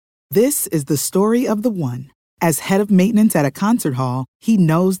This is the story of the one. As head of maintenance at a concert hall, he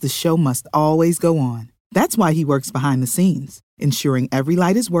knows the show must always go on. That's why he works behind the scenes, ensuring every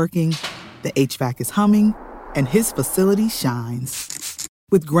light is working, the HVAC is humming, and his facility shines.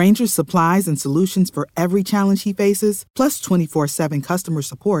 With Grainger's supplies and solutions for every challenge he faces, plus 24/7 customer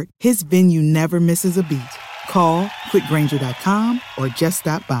support, his venue never misses a beat. Call quickgrainger.com or just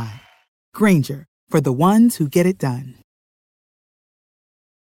stop by. Grainger, for the ones who get it done.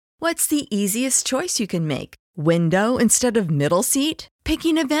 What's the easiest choice you can make? Window instead of middle seat?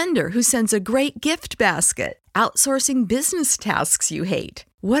 Picking a vendor who sends a great gift basket? Outsourcing business tasks you hate?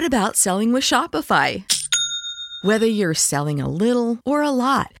 What about selling with Shopify? Whether you're selling a little or a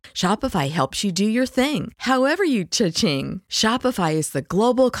lot, Shopify helps you do your thing, however you cha-ching. Shopify is the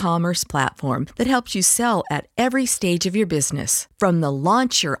global commerce platform that helps you sell at every stage of your business. From the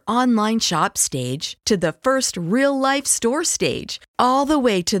launch your online shop stage to the first real-life store stage, all the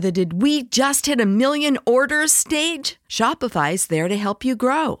way to the did we just hit a million orders stage. Shopify's there to help you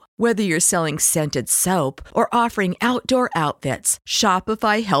grow. Whether you're selling scented soap or offering outdoor outfits,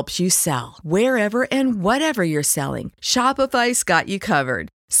 Shopify helps you sell. Wherever and whatever you're selling, Shopify's got you covered.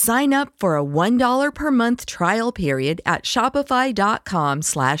 Sign up for a $1 per month trial period at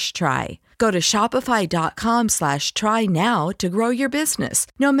shopify.com/try. Go to shopify.com/try now to grow your business,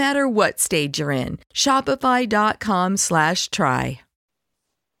 no matter what stage you're in. Shopify.com/try.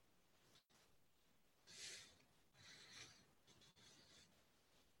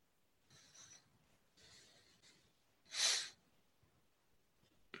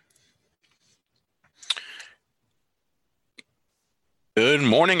 Good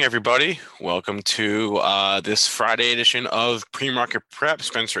morning, everybody. Welcome to this Friday edition of PreMarket Prep.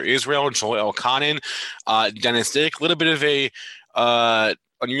 Spencer Israel, Joel Elconin, Dennis Dick. A little bit of a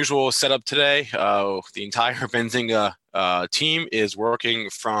unusual setup today. The entire Benzinga team is working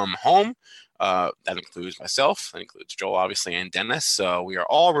from home. That includes myself. That includes Joel, obviously, and Dennis. So we are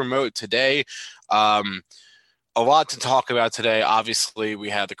all remote today. A lot to talk about today. Obviously, we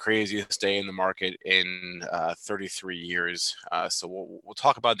had the craziest day in the market in 33 years. So we'll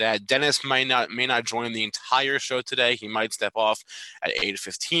talk about that. Dennis may not join the entire show today. He might step off at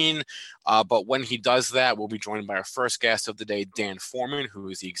 8:15. But when he does that, we'll be joined by our first guest of the day, Dan Foreman, who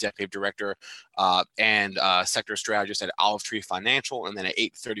is the executive director and sector strategist at Olive Tree Financial. And then at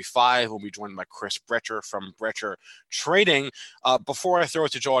 8:35, we'll be joined by Chris Brecher from Brecher Trading. Before I throw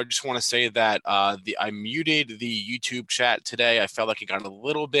it to Joel, I just want to say that I muted the YouTube chat today. I felt like it got a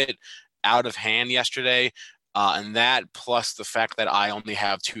little bit out of hand yesterday. And that plus the fact that I only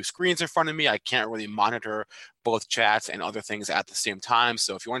have two screens in front of me, I can't really monitor both chats and other things at the same time.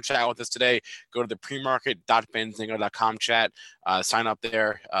 So if you want to chat with us today, go to the premarket.benzingo.com chat, sign up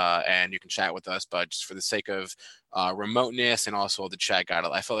there, and you can chat with us. But just for the sake of remoteness and also the chat guide,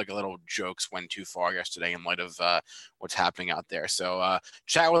 I felt like a little jokes went too far yesterday in light of what's happening out there. So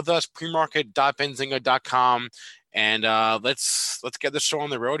chat with us, premarket.benzingo.com. And let's get the show on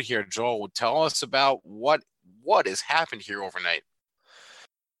the road here. Joel, tell us about what has happened here overnight.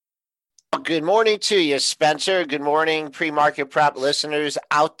 Good morning to you, Spencer. Good morning, pre-market prep listeners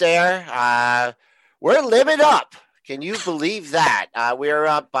out there. We're living up. Can you believe that? We're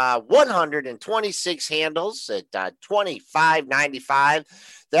up 126 handles at 25.95.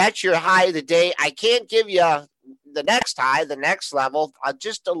 That's your high of the day. I can't give you the next high, the next level. I'll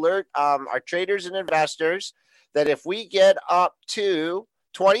just alert our traders and investors that if we get up to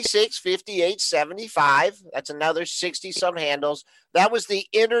 26.58.75, that's another 60-some handles. That was the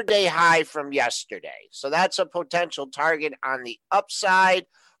interday high from yesterday. So that's a potential target on the upside.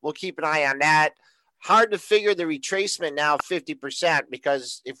 We'll keep an eye on that. Hard to figure the retracement now 50%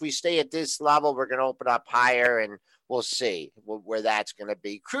 because if we stay at this level, we're going to open up higher and we'll see where that's going to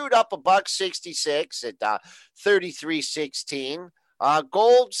be. Crude up $1.66 at 33.16.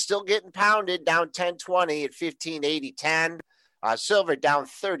 Gold still getting pounded, down 10.20 at 15.80.10. Silver down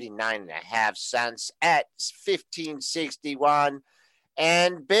 39.5 cents at 15.61.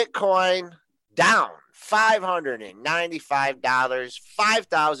 And Bitcoin down $595,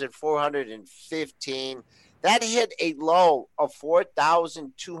 5,415. That hit a low of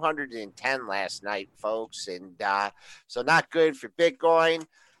 4,210 last night, folks. And so not good for Bitcoin.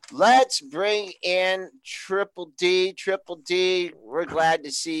 Let's bring in Triple D. Triple D, we're glad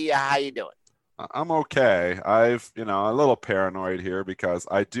to see you. How you doing? I'm okay. I've, a little paranoid here because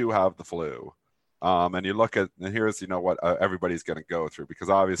I do have the flu. And you look at, and here's, what everybody's going to go through, because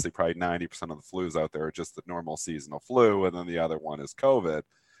obviously probably 90% of the flus out there are just the normal seasonal flu. And then the other one is COVID.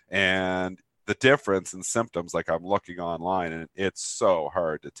 And the difference in symptoms, like I'm looking online, and it's so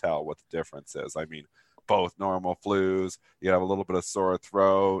hard to tell what the difference is. I mean, both normal flus, you have a little bit of sore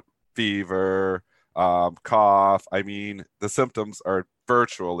throat, fever, cough. I mean, the symptoms are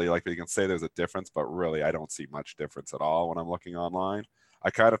virtually like you can say there's a difference, but really I don't see much difference at all when I'm looking online. I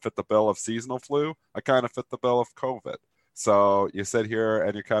kind of fit the bill of seasonal flu. I kind of fit the bill of COVID. So you sit here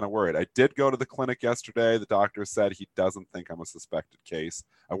and you're kind of worried. I did go to the clinic yesterday. The doctor said he doesn't think I'm a suspected case.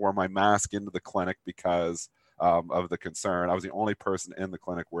 I wore my mask into the clinic because of the concern. I was the only person in the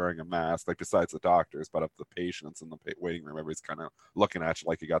clinic wearing a mask, like besides the doctors, but of the patients in the waiting room, everybody's kind of looking at you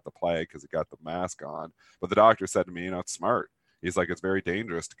like you got the plague because you got the mask on. But the doctor said to me, it's smart. He's like, it's very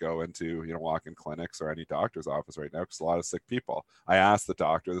dangerous to go into, walk-in clinics or any doctor's office right now because a lot of sick people. I asked the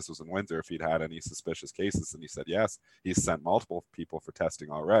doctor, this was in Windsor, if he'd had any suspicious cases, and he said yes. He's sent multiple people for testing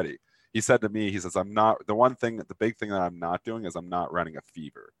already. He said to me, he says, the big thing that I'm not doing is I'm not running a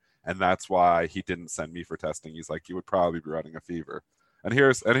fever. And that's why he didn't send me for testing. He's like, you would probably be running a fever. And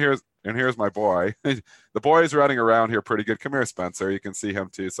here's my boy. The boy's running around here pretty good. Come here, Spencer. You can see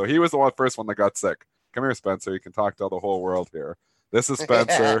him too. So he was the first one that got sick. Come here, Spencer. You can talk to the whole world here. This is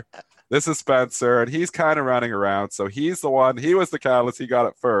Spencer. This is Spencer. And he's kind of running around. So he's the one. He was the catalyst. He got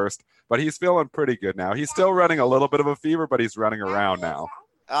it first. But he's feeling pretty good now. He's still running a little bit of a fever, but he's running around now.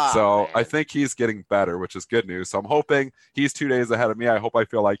 So man. I think he's getting better, which is good news. So I'm hoping he's 2 days ahead of me. I hope I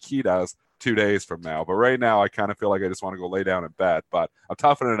feel like he does 2 days from now. But right now, I kind of feel like I just want to go lay down in bed. But I'm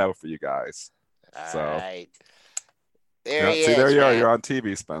toughing it out for you guys. All right. There he is. There you are. You're on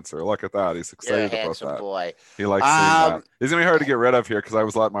TV, Spencer. Look at that. He's excited about that. Boy. He likes seeing that. He's gonna be hard to get rid of here because I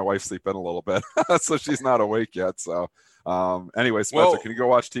was letting my wife sleep in a little bit, so she's not awake yet. So, anyway, Spencer, can you go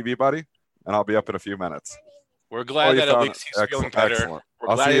watch TV, buddy? And I'll be up in a few minutes. We're glad that at least he's feeling better. Excellent.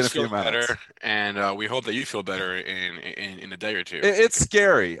 We're glad he's feeling better, and we hope that you feel better in a day or two. It's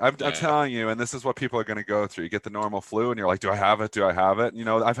scary. I'm telling you, and this is what people are going to go through. You get the normal flu, and you're like, do I have it? Do I have it?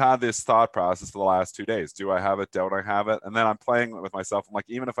 I've had this thought process for the last 2 days. Do I have it? Don't I have it? And then I'm playing with myself. I'm like,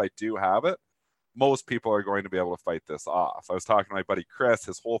 even if I do have it, most people are going to be able to fight this off. I was talking to my buddy Chris.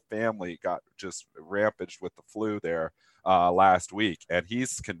 His whole family got just rampaged with the flu there last week, and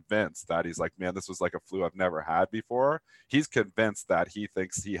he's convinced that he's like, man, this was like a flu I've never had before. He's convinced that he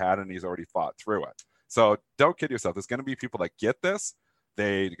thinks he had it, and he's already fought through it. So don't kid yourself. There's going to be people that get this.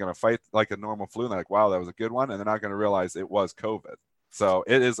 They're going to fight like a normal flu, and they're like, wow, that was a good one, and they're not going to realize it was COVID. So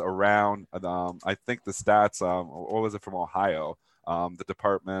it is around, I think the stats, what was it from Ohio? The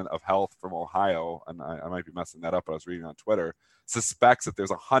Department of Health from Ohio, and I might be messing that up, but I was reading on Twitter, suspects that there's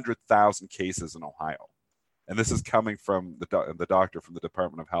 100,000 cases in Ohio. And this is coming from the doctor from the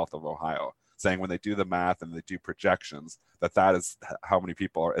Department of Health of Ohio, saying when they do the math and they do projections, that is how many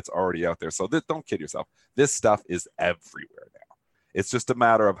people are, it's already out there. So don't kid yourself. This stuff is everywhere now. It's just a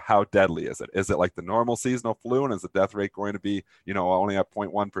matter of how deadly is it? Is it like the normal seasonal flu, and is the death rate going to be, only at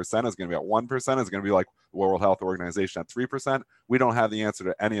 0.1%? Is it going to be at 1%? Is it going to be like World Health Organization at 3%? We don't have the answer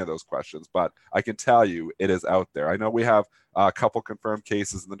to any of those questions, but I can tell you it is out there. I know we have a couple confirmed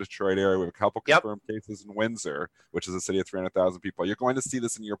cases in the Detroit area. We have a couple confirmed cases in Windsor, which is a city of 300,000 people. You're going to see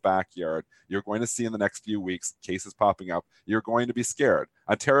this in your backyard. You're going to see in the next few weeks cases popping up. You're going to be scared.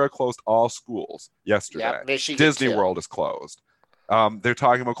 Ontario closed all schools yesterday. Disney World is closed. They're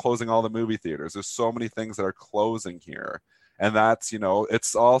talking about closing all the movie theaters. There's so many things that are closing here. And that's,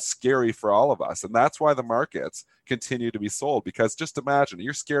 it's all scary for all of us. And that's why the markets continue to be sold, because just imagine,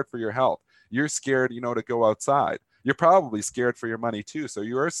 you're scared for your health. You're scared, to go outside. You're probably scared for your money too. So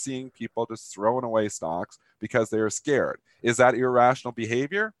you are seeing people just throwing away stocks because they're scared. Is that irrational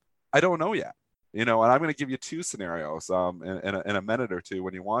behavior? I don't know yet. And I'm going to give you two scenarios in a minute or two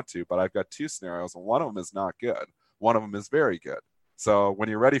when you want to, but I've got two scenarios, and one of them is not good. One of them is very good. So when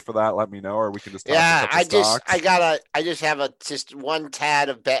you're ready for that, let me know, or we can just talk stocks. I just have just one tad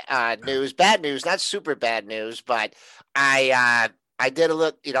of news, bad news, not super bad news, but I did a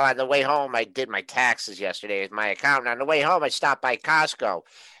look, on the way home. I did my taxes yesterday with my accountant. On the way home, I stopped by Costco,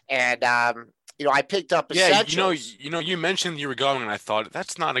 and I picked up essentials. You mentioned you were going, and I thought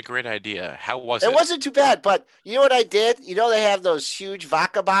that's not a great idea. How was it? It wasn't too bad, but you know what I did? They have those huge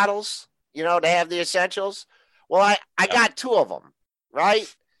vodka bottles. They have the essentials. Well, I got two of them.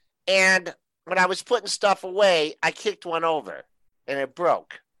 Right. And when I was putting stuff away, I kicked one over and it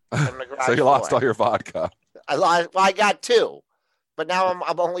broke. So you lost all your vodka. I got two, but now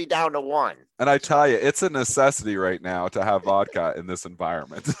I'm only down to one. And I tell you, it's a necessity right now to have vodka in this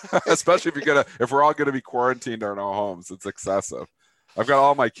environment, especially if we're all going to be quarantined in our homes. It's excessive. I've got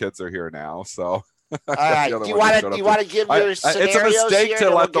all my kids are here now. So. All right. Do you want to give your scenarios? It's a mistake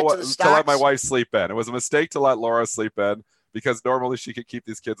to let my wife sleep in. It was a mistake to let Laura sleep in. because normally she could keep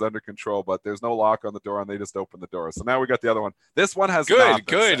these kids under control, but there's no lock on the door and they just open the door. So now we got the other one. This one has not been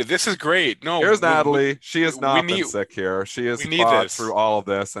Good. sick. This is great. No, Here's Natalie. She has not been sick here. She has fought this through all of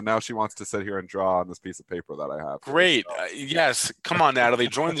this, and now she wants to sit here and draw on this piece of paper that I have. Great. Yes. Come on, Natalie.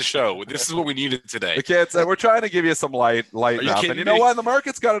 Join the show. This is what we needed today. The kids, we're trying to give you some lighten up. And you know what? The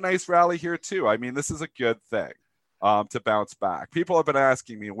market's got a nice rally here too. I mean, this is a good thing to bounce back. People have been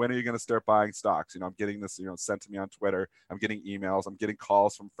asking me, when are you going to start buying stocks? I'm getting this, sent to me on Twitter. I'm getting emails. I'm getting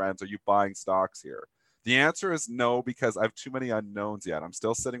calls from friends. Are you buying stocks here? The answer is no, because I have too many unknowns yet. I'm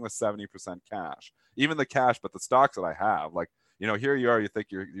still sitting with 70% cash, even the cash, but the stocks that I have, like, here you are, you think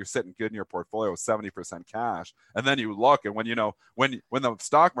you're sitting good in your portfolio with 70% cash. And then you look, and when the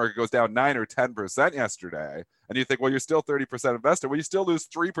stock market goes down 9 or 10% yesterday, and you think, well, you're still 30% invested. Well, you still lose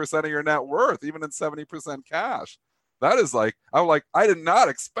 3% of your net worth, even in 70% cash. That is I did not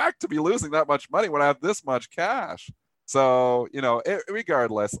expect to be losing that much money when I have this much cash. So,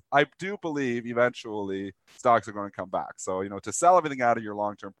 regardless, I do believe eventually stocks are going to come back. So, to sell everything out of your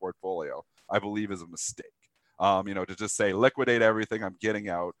long-term portfolio, I believe is a mistake. To just say liquidate everything, I'm getting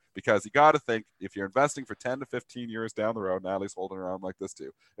out, because you got to think, if you're investing for 10 to 15 years down the road, Natalie's holding her arm like this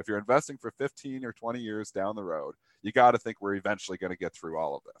too. If you're investing for 15 or 20 years down the road, you got to think we're eventually going to get through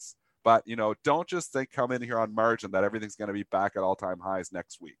all of this. But, don't just think come in here on margin that everything's going to be back at all-time highs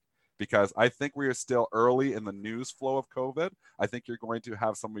next week, because I think we are still early in the news flow of COVID. I think you're going to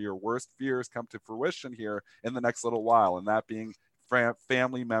have some of your worst fears come to fruition here in the next little while, and that being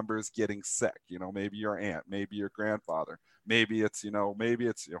family members getting sick. Maybe your aunt, maybe your grandfather, maybe it's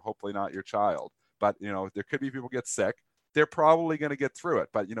hopefully not your child, but there could be people get sick. They're probably going to get through it.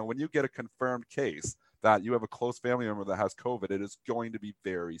 But when you get a confirmed case that you have a close family member that has COVID, it is going to be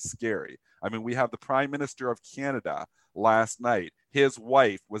very scary. I mean, we have the Prime Minister of Canada last night. His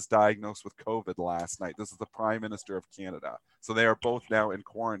wife was diagnosed with COVID last night. This is the Prime Minister of Canada. So they are both now in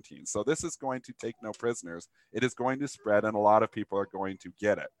quarantine. So this is going to take no prisoners. It is going to spread, and a lot of people are going to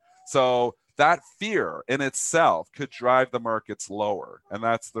get it. So that fear in itself could drive the markets lower, and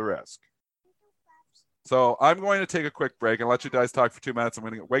that's the risk. So I'm going to take a quick break and let you guys talk for 2 minutes. I'm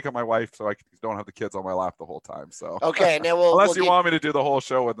going to wake up my wife so I don't have the kids on my lap the whole time. So okay, and then unless you want me to do the whole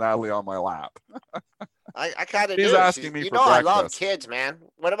show with Natalie on my lap. I kind of do. He's asking me for breakfast. I love kids, man.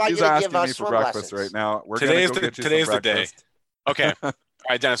 What am I going to give us for swim breakfast lessons right now? Today's the day. Okay. All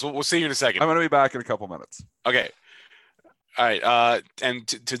right, Dennis. We'll see you in a second. I'm going to be back in a couple minutes. Okay. All right. And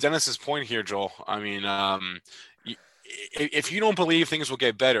to Dennis's point here, Joel. I mean, if you don't believe things will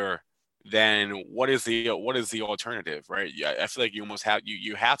get better, then what is the alternative, right? Yeah, I feel like you almost have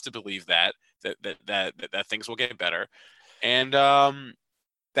you have to believe that things will get better, and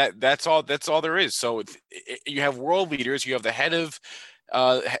that's all there is. So you have world leaders, you have the head of the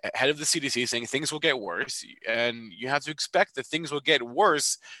CDC saying things will get worse, and you have to expect that things will get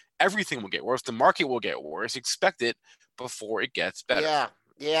worse. Everything will get worse. The market will get worse. Expect it before it gets better.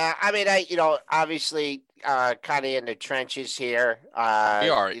 Yeah. I mean, obviously, kind of in the trenches here. We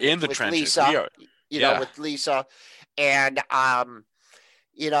are in the trenches. Lisa, with Lisa, and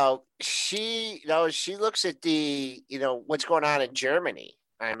she looks at the what's going on in Germany.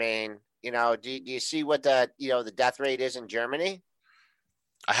 I mean, do you see what the death rate is in Germany?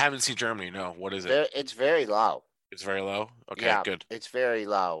 I haven't seen Germany. No, what is it? It's very low. It's very low. Okay, yeah, good. It's very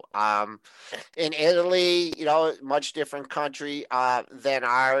low. In Italy, much different country than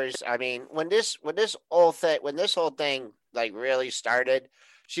ours. I mean, when this whole thing like really started,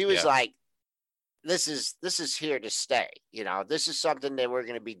 she was like, "This is here to stay." This is something that we're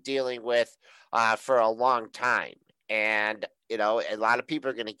going to be dealing with for a long time, and a lot of people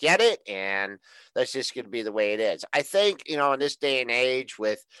are going to get it, and that's just going to be the way it is. I think in this day and age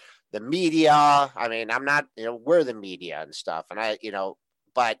with the media, I mean, I'm not, we're the media and stuff. And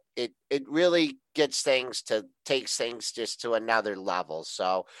but it really takes things just to another level.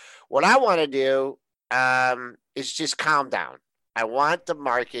 So what I want to do is just calm down. I want the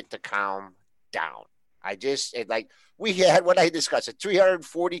market to calm down. We had what I discussed, a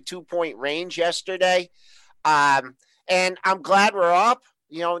 342 point range yesterday. And I'm glad we're up,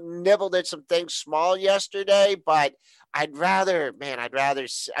 nibbled at some things small yesterday, but I'm praying.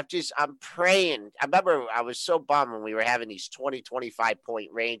 I remember I was so bummed when we were having these 20, 25 point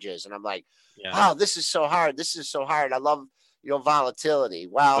ranges. And I'm like, wow, this is so hard. This is so hard. I love, volatility.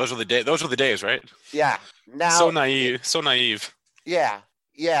 Well, those were the days, right? Yeah. Now so naive. Yeah.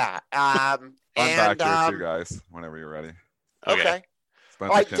 I'm back here too, guys, whenever you're ready. Okay. All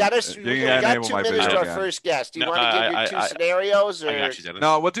right, Dennis, we got 2 minutes to our first guest. Do you want to give your two scenarios? Or?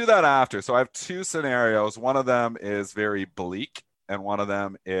 No, we'll do that after. So I have two scenarios. One of them is very bleak, and one of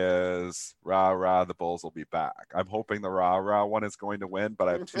them is rah, the Bulls will be back. I'm hoping the rah one is going to win, but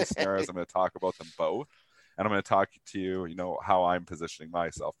I have two scenarios. I'm going to talk about them both, and I'm going to talk to you, how I'm positioning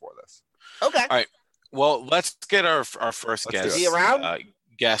myself for this. Okay. All right. Well, let's get our first guest. Is he around?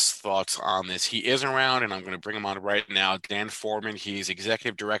 Guest thoughts on this. He is around, and I'm going to bring him on right now. Dan Foreman. He's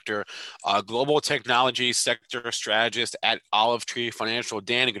Executive Director, Global Technology Sector Strategist at Olive Tree Financial.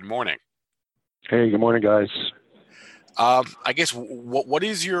 Dan, good morning. Hey, good morning, guys. I guess what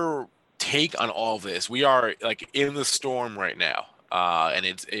is your take on all of this? We are like in the storm right now, and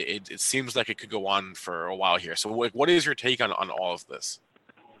it seems like it could go on for a while here. So what is your take on all of this?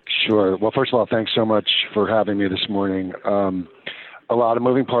 Sure. Well, first of all, thanks so much for having me this morning. A lot of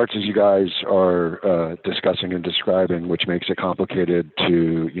moving parts, as you guys are discussing and describing, which makes it complicated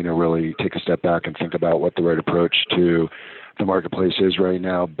to, really take a step back and think about what the right approach to the marketplace is right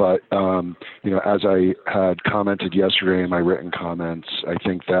now. But, as I had commented yesterday in my written comments, I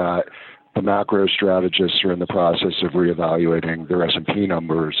think that the macro strategists are in the process of reevaluating their S&P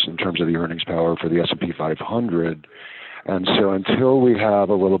numbers in terms of the earnings power for the S&P 500. And so until we have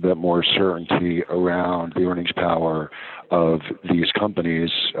a little bit more certainty around the earnings power of these companies,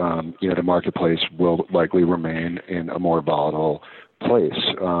 the marketplace will likely remain in a more volatile place.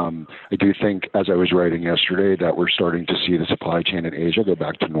 I do think, as I was writing yesterday, that we're starting to see the supply chain in Asia go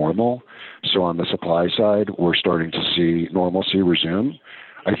back to normal. So on the supply side, we're starting to see normalcy resume.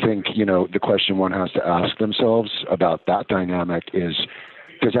 I think, the question one has to ask themselves about that dynamic is,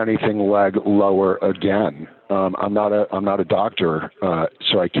 does anything leg lower again? I'm not a doctor,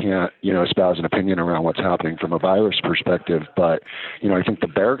 so I can't, espouse an opinion around what's happening from a virus perspective. But, I think the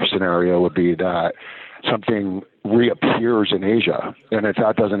bear scenario would be that something reappears in Asia. And if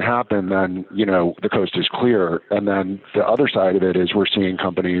that doesn't happen, then, the coast is clear. And then the other side of it is we're seeing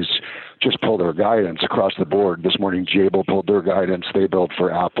companies just pull their guidance across the board. This morning, Jabil pulled their guidance. They built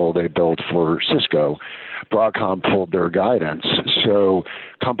for Apple. They built for Cisco. Broadcom pulled their guidance. So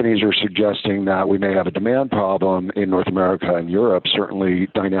companies are suggesting that we may have a demand problem in North America and Europe. Certainly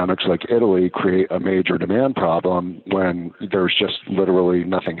dynamics like Italy create a major demand problem when there's just literally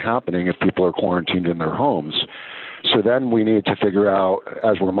nothing happening if people are quarantined in their homes. So then we need to figure out,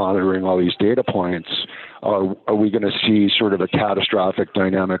 as we're monitoring all these data points, are we going to see sort of a catastrophic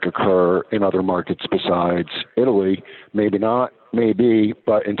dynamic occur in other markets besides Italy? Maybe not, maybe,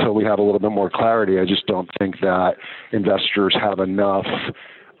 but until we have a little bit more clarity, I just don't think that investors have enough,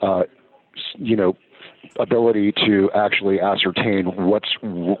 ability to actually ascertain what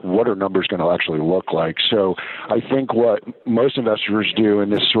are numbers going to actually look like. So I think what most investors do in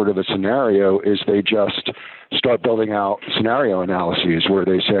this sort of a scenario is they just start building out scenario analyses where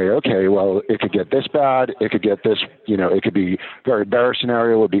they say, okay, well, it could get this bad, it could get this, it could be very bear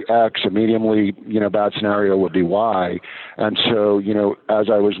scenario would be X, a mediumly, bad scenario would be Y. And so, as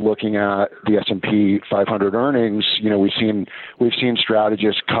I was looking at the S&P 500 earnings, we've seen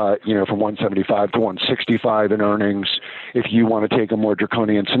strategists cut, from 175 to 165 in earnings. If you want to take a more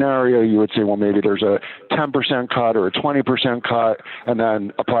draconian scenario, you would say, well, maybe there's a 10% cut or a 20% cut, and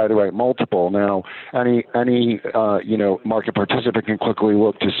then apply the right multiple. Now, any market participant can quickly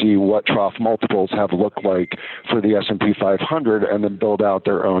look to see what trough multiples have looked like for the S&P 500 and then build out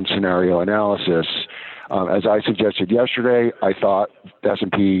their own scenario analysis. As I suggested yesterday, I thought the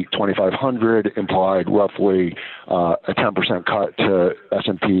S&P 2500 implied roughly a 10% cut to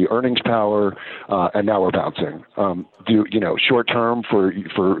S&P earnings power, and now we're bouncing. Short term for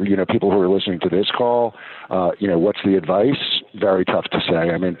people who are listening to this call, what's the advice? Very tough to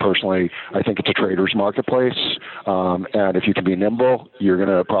say. I mean, personally, I think it's a trader's marketplace, and if you can be nimble, you're going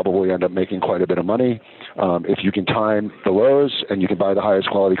to probably end up making quite a bit of money. If you can time the lows and you can buy the highest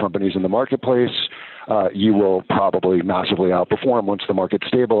quality companies in the marketplace, you will probably massively outperform once the market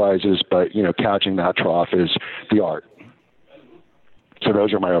stabilizes, but, catching that trough is the art. So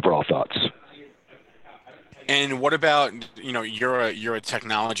those are my overall thoughts. And what about, you're a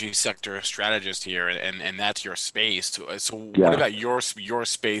technology sector strategist here, and that's your space. So what about your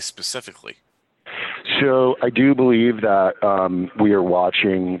space specifically? So I do believe that we are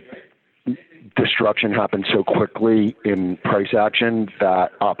watching destruction happen so quickly in price action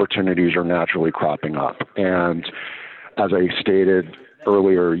that opportunities are naturally cropping up. And as I stated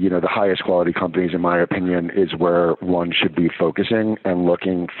earlier, the highest quality companies, in my opinion, is where one should be focusing and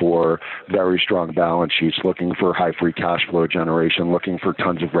looking for very strong balance sheets, looking for high free cash flow generation, looking for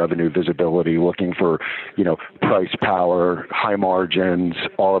tons of revenue visibility, looking for, price power, high margins,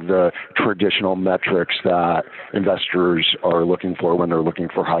 all of the traditional metrics that investors are looking for when they're looking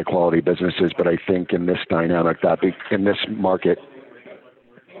for high quality businesses. But I think in this dynamic, in this market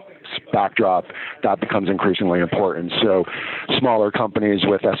backdrop, that becomes increasingly important. So smaller companies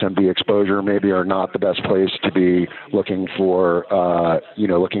with SMB exposure maybe are not the best place to be looking for,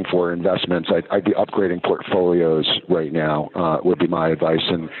 looking for investments. I'd be upgrading portfolios right now, would be my advice,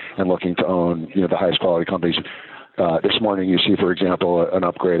 and looking to own, the highest quality companies. This morning you see, for example, an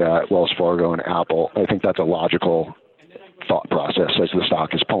upgrade at Wells Fargo and Apple. I think that's a logical thought process as the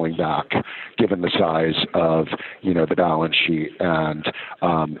stock is pulling back, given the size of, the balance sheet and,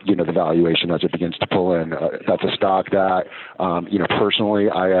 the valuation as it begins to pull in. That's a stock that, personally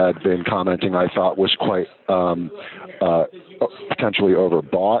I had been commenting I thought was quite potentially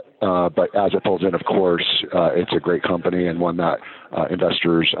overbought, but as it pulls in, of course, it's a great company and one that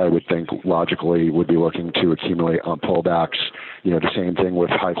investors, I would think, logically would be looking to accumulate on pullbacks. The same thing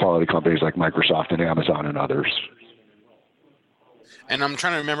with high-quality companies like Microsoft and Amazon and others. And I'm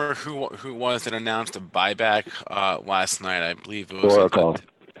trying to remember who was that announced a buyback last night. I believe it was Oracle.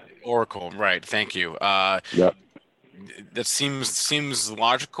 Oracle, right? Thank you. Yep. That seems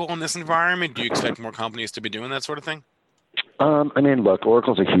logical in this environment. Do you expect more companies to be doing that sort of thing? Look,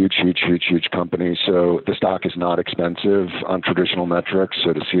 Oracle's a huge company, so the stock is not expensive on traditional metrics,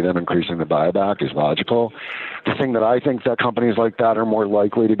 so to see them increasing the buyback is logical. The thing that I think that companies like that are more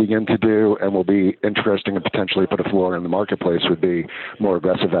likely to begin to do and will be interesting and potentially put a floor in the marketplace would be more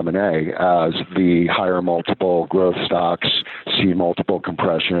aggressive M&A as the higher multiple growth stocks see multiple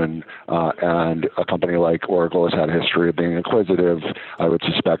compression, and a company like Oracle has had a history of being inquisitive. I would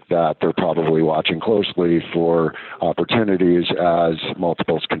suspect that they're probably watching closely for opportunities as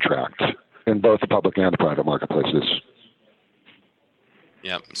multiples contract in both the public and the private marketplaces.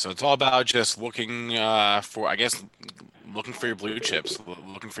 Yeah, so it's all about just looking for your blue chips,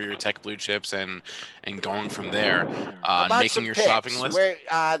 looking for your tech blue chips, and going from there, making your shopping list. Where,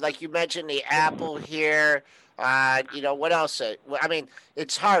 like you mentioned, the Apple here. What else?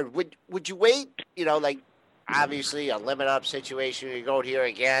 It's hard. Would you wait? Obviously a limit up situation. You go here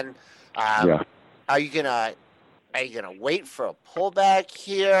again. Yeah. Are you gonna wait for a pullback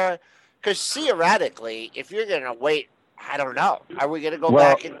here? Because theoretically, if you're gonna wait, I don't know. Are we gonna go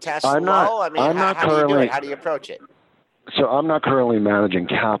back and test low? How do you do it? How do you approach it? So I'm not currently managing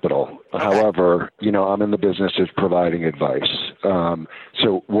capital. Okay. However, I'm in the business of providing advice.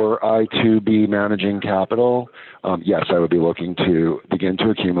 So were I to be managing capital, yes, I would be looking to begin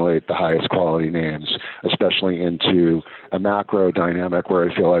to accumulate the highest quality names, especially into a macro dynamic where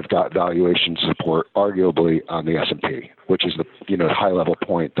I feel I've got valuation support, arguably on the S&P, which is the high level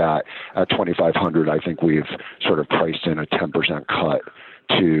point that at 2,500, I think we've sort of priced in a 10% cut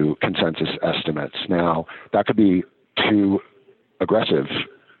to consensus estimates. Now that could be too aggressive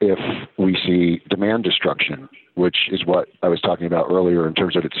if we see demand destruction, which is what I was talking about earlier in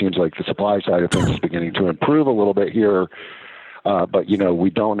terms of it seems like the supply side of things is beginning to improve a little bit here. But, we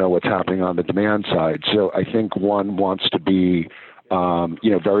don't know what's happening on the demand side. So I think one wants to be,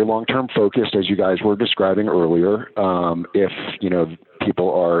 very long-term focused, as you guys were describing earlier. If,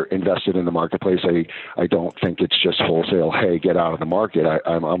 people are invested in the marketplace, I don't think it's just wholesale, hey, get out of the market.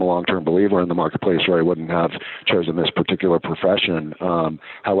 I'm a long-term believer in the marketplace, or I wouldn't have chosen this particular profession.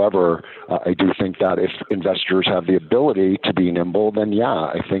 However, I do think that if investors have the ability to be nimble, then yeah,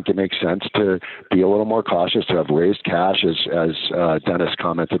 I think it makes sense to be a little more cautious, to have raised cash, as Dennis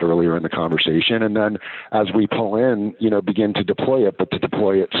commented earlier in the conversation. And then as we pull in, begin to deploy it, but to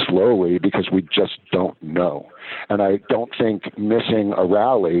deploy it slowly because we just don't know. And I don't think missing a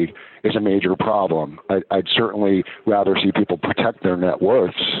rally is a major problem. I'd certainly rather see people protect their net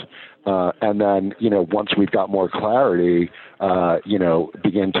worths. And then, once we've got more clarity,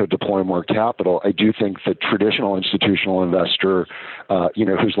 begin to deploy more capital. I do think the traditional institutional investor,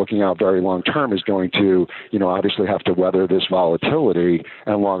 who's looking out very long term is going to, obviously have to weather this volatility,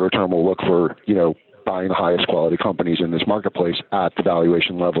 and longer term will look for, buying the highest quality companies in this marketplace at the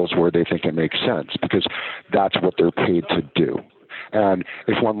valuation levels where they think it makes sense, because that's what they're paid to do. And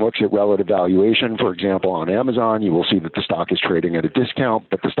if one looks at relative valuation, for example, on Amazon, you will see that the stock is trading at a discount,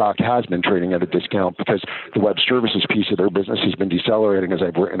 but the stock has been trading at a discount because the web services piece of their business has been decelerating, as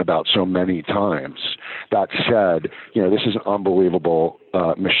I've written about so many times. That said, this is an unbelievable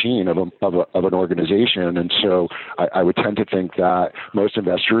machine of an organization. And so I would tend to think that most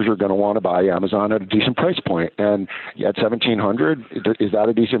investors are going to want to buy Amazon at a decent price point. And at 1,700, is that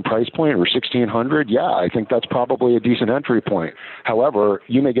a decent price point, or 1,600? Yeah, I think that's probably a decent entry point. However,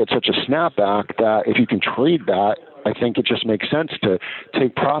 you may get such a snapback that if you can trade that, I think it just makes sense to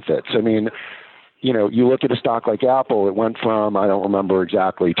take profits. I mean, you look at a stock like Apple, it went from, I don't remember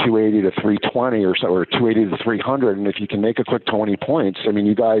exactly, 280 to 320 or so, or 280 to 300. And if you can make a quick 20 points, I mean,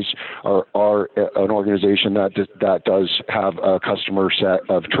 you guys are an organization that does have a customer set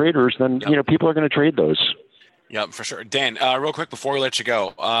of traders, then, people are going to trade those. Yep, for sure. Dan, real quick before we let you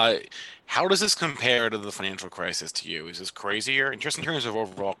go, how does this compare to the financial crisis to you? Is this crazier? Just in terms of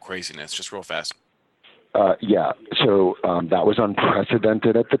overall craziness, just real fast. Yeah, so that was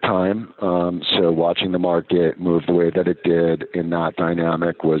unprecedented at the time. So watching the market move the way that it did in that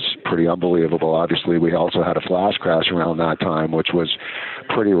dynamic was pretty unbelievable. Obviously, we also had a flash crash around that time, which was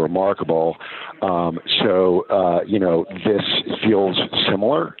pretty remarkable. This feels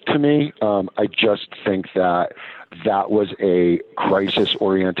similar to me. I just think that was a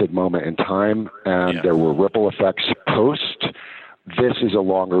crisis-oriented moment in time, and there were ripple effects post. This is a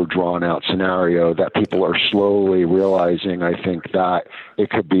longer drawn-out scenario that people are slowly realizing, I think, that it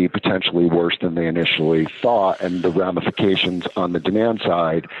could be potentially worse than they initially thought, and the ramifications on the demand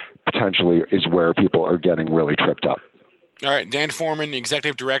side potentially is where people are getting really tripped up. All right, Dan Foreman,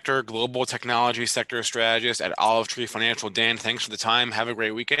 Executive Director, Global Technology Sector Strategist at Olive Tree Financial. Dan, thanks for the time. Have a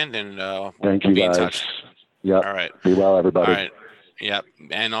great weekend, and Thank you, be guys. in touch. Yep. All right. Be well, everybody. All right. Yep,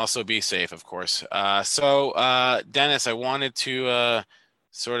 and also be safe, of course. So, Dennis, I wanted to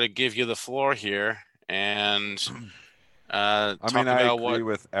sort of give you the floor here and I talk mean, about I agree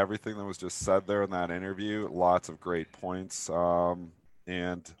with everything that was just said there in that interview. Lots of great points.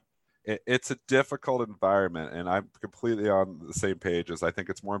 And it's a difficult environment, and I'm completely on the same page as I think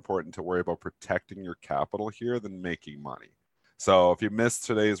it's more important to worry about protecting your capital here than making money. So if you missed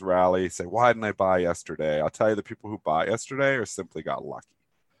today's rally, say, why didn't I buy yesterday? I'll tell you, the people who bought yesterday or simply got lucky,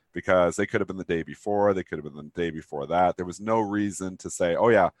 because they could have been the day before. They could have been the day before that. There was no reason to say, oh,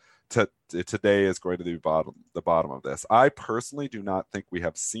 yeah, today is going to be the bottom of this. I personally do not think we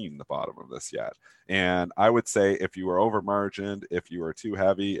have seen the bottom of this yet. And I would say if you are over margined, if you are too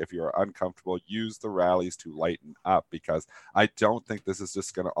heavy, if you are uncomfortable, use the rallies to lighten up, because I don't think this is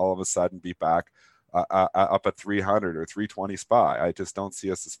just going to all of a sudden be back up at 300 or 320 SPY. I just don't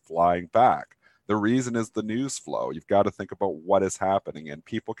see us as flying back. The reason is the news flow. You've got to think about what is happening, and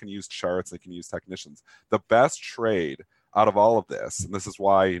people can use charts, they can use technicians. The best trade out of all of this, and this is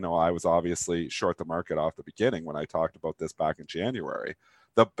why, I was obviously short the market off the beginning when I talked about this back in January.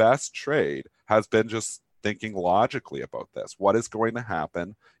 The best trade has been just thinking logically about this. What is going to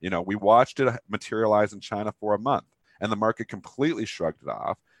happen? We watched it materialize in China for a month, and the market completely shrugged it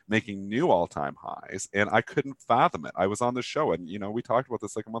off, making new all-time highs, and I couldn't fathom it. I was on the show, and we talked about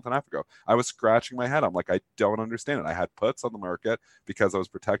this like a month and a half ago. I was scratching my head. I'm like, I don't understand it. I had puts on the market because I was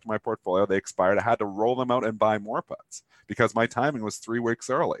protecting my portfolio. They expired. I had to roll them out and buy more puts because my timing was 3 weeks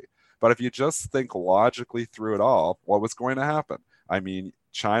early. But if you just think logically through it all, what was going to happen? I mean,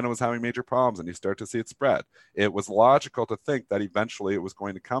 China was having major problems, and you start to see it spread. It was logical to think that eventually it was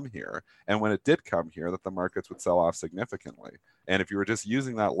going to come here, and when it did come here, that the markets would sell off significantly. And if you were just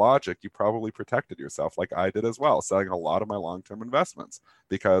using that logic, you probably protected yourself like I did as well, selling a lot of my long-term investments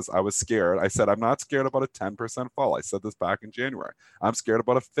because I was scared. I said, I'm not scared about a 10% fall. I said this back in January. I'm scared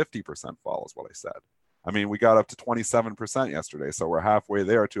about a 50% fall is what I said. I mean, we got up to 27% yesterday, so we're halfway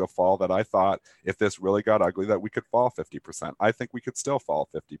there to a fall that I thought, if this really got ugly, that we could fall 50%. I think we could still fall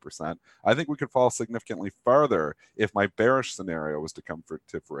 50%. I think we could fall significantly farther if my bearish scenario was to come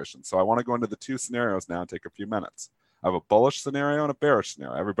to fruition. So I want to go into the two scenarios now and take a few minutes. I have a bullish scenario and a bearish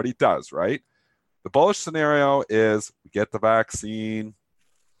scenario. Everybody does, right? The bullish scenario is we get the vaccine,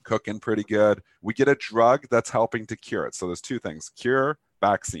 cooking pretty good. We get a drug that's helping to cure it. So there's two things: cure,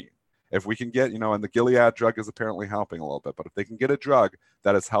 vaccine. If we can get, and the Gilead drug is apparently helping a little bit, but if they can get a drug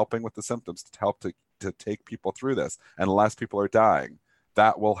that is helping with the symptoms to help to take people through this, and less people are dying,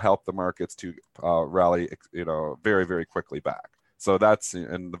 that will help the markets to rally, very, very quickly back. So that's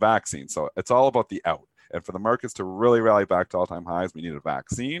in the vaccine. So it's all about the out. And for the markets to really rally back to all-time highs, we need a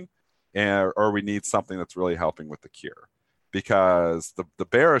vaccine, or we need something that's really helping with the cure. Because the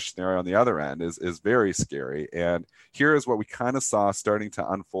bearish scenario on the other end is very scary. And here is what we kind of saw starting to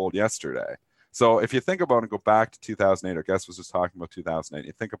unfold yesterday. So if you think about it and go back to 2008, our guest was just talking about 2008,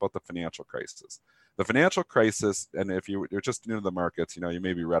 you think about the financial crisis. The financial crisis, and if you're just new to the markets, you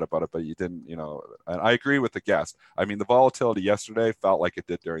maybe read about it, but you didn't, and I agree with the guest. I mean, the volatility yesterday felt like it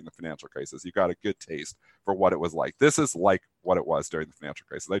did during the financial crisis. You got a good taste for what it was like. This is like what it was during the financial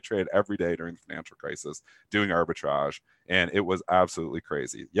crisis. I traded every day during the financial crisis doing arbitrage, and it was absolutely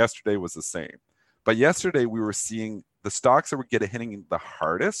crazy. Yesterday was the same. But yesterday we were seeing the stocks that were hitting the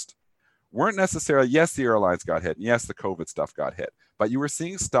hardest weren't necessarily, yes, the airlines got hit, and yes, the COVID stuff got hit, but you were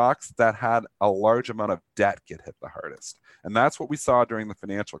seeing stocks that had a large amount of debt get hit the hardest. And that's what we saw during the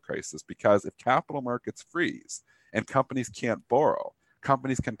financial crisis, because if capital markets freeze and companies can't borrow,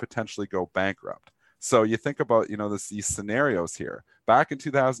 companies can potentially go bankrupt. So you think about, these scenarios here. Back in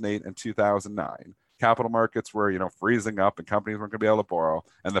 2008 and 2009, capital markets were, freezing up and companies weren't going to be able to borrow.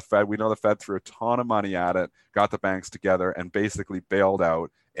 And we know the Fed threw a ton of money at it, got the banks together and basically bailed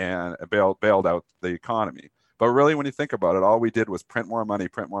out the economy. But really, when you think about it, all we did was print more money,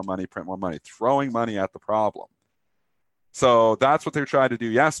 throwing money at the problem. So that's what they tried to do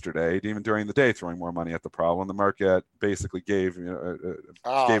yesterday, even during the day, throwing more money at the problem. The market basically gave it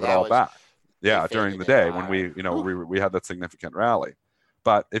all back. Yeah, during the day when we had that significant rally.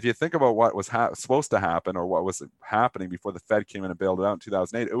 But if you think about what was supposed to happen, or what was happening before the Fed came in and bailed it out in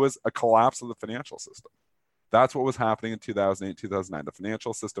 2008, it was a collapse of the financial system. That's what was happening in 2008, 2009. The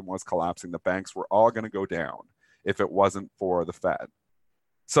financial system was collapsing. The banks were all going to go down if it wasn't for the Fed.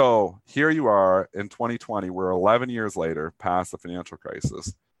 So here you are in 2020, we're 11 years later, past the financial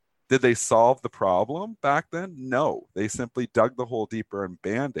crisis. Did they solve the problem back then? No, they simply dug the hole deeper and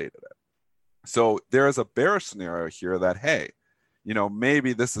band-aided it. So there is a bearish scenario here that, hey,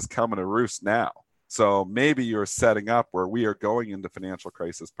 maybe this is coming to roost now. So maybe you're setting up where we are going into financial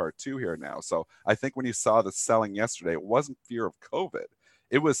crisis part 2 here now. So I think when you saw the selling yesterday, it wasn't fear of COVID.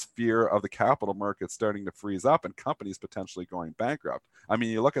 It was fear of the capital markets starting to freeze up and companies potentially going bankrupt. I mean,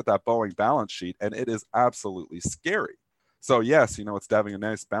 you look at that Boeing balance sheet and it is absolutely scary. So yes, it's having a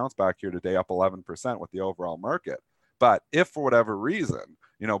nice bounce back here today, up 11% with the overall market. But if for whatever reason,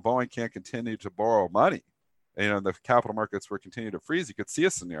 Boeing can't continue to borrow money, the capital markets were continue to freeze, you could see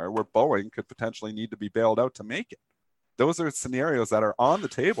a scenario where Boeing could potentially need to be bailed out to make it. Those are scenarios that are on the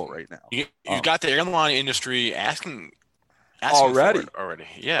table right now. You got the airline industry asking already.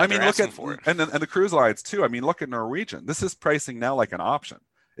 Yeah, I mean, look at for it. And the cruise lines too. I mean, look at Norwegian. This is pricing now like an option.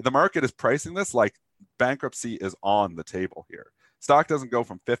 The market is pricing this like bankruptcy is on the table here. Stock doesn't go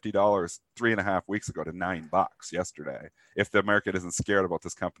from $50 3.5 weeks ago to $9 yesterday if the market isn't scared about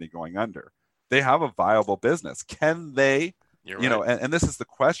this company going under. They have a viable business. Can they, and this is the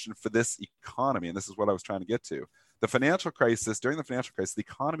question for this economy, and this is what I was trying to get to. During the financial crisis, the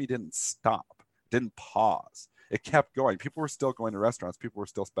economy didn't stop, didn't pause. It kept going. People were still going to restaurants. People were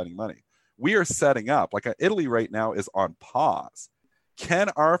still spending money. We are setting up, like Italy right now is on pause. Can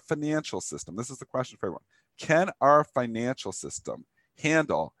our financial system, this is the question for everyone, can our financial system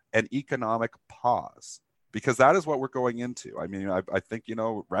handle an economic pause? Because that is what we're going into. I mean, I think,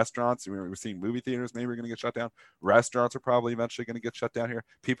 restaurants, we're seeing movie theaters, maybe we're going to get shut down. Restaurants are probably eventually going to get shut down here.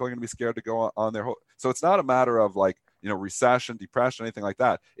 People are going to be scared to go on their whole. So it's not a matter of recession, depression, anything like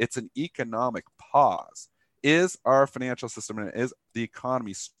that. It's an economic pause. Is our financial system and is the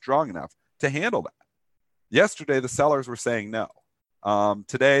economy strong enough to handle that? Yesterday, the sellers were saying no.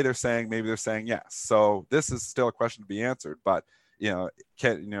 Today, they're saying yes. So this is still a question to be answered. But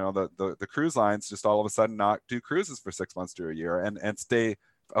the cruise lines just all of a sudden not do cruises for 6 months to a year and stay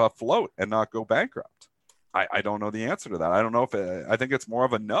afloat and not go bankrupt? I don't know the answer to that. I don't know I think it's more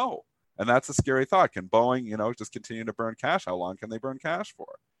of a no. And that's a scary thought. Can Boeing, just continue to burn cash? How long can they burn cash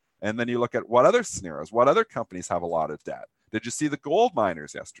for? And then you look at what other scenarios, what other companies have a lot of debt. Did you see the gold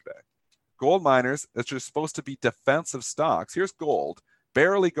miners yesterday? Gold miners, it's just supposed to be defensive stocks. Here's gold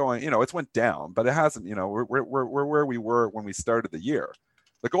barely going, it's went down, but it hasn't, we're where we were when we started the year.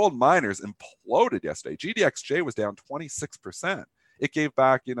 The gold miners imploded yesterday. GDXJ was down 26%. It gave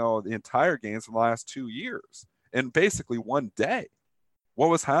back, the entire gains from the last 2 years in basically one day. What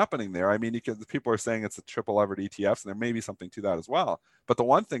was happening there? I mean, people are saying it's a triple levered ETFs, and there may be something to that as well. But the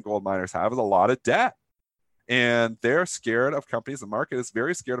one thing gold miners have is a lot of debt. And they're scared of companies. The market is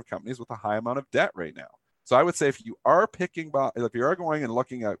very scared of companies with a high amount of debt right now. So I would say if you are going and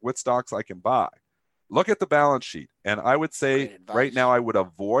looking at what stocks I can buy, look at the balance sheet. And I would say right now I would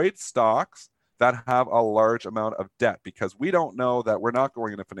avoid stocks that have a large amount of debt, because we don't know that we're not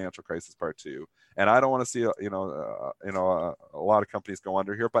going into financial crisis part 2. And I don't want to see a lot of companies go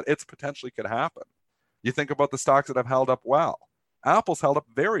under here, but it's potentially could happen. You think about the stocks that have held up well. Apple's held up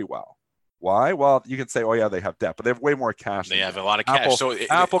very well. Why? Well, you can say, oh yeah, they have debt, but they have way more cash. They have a lot of cash.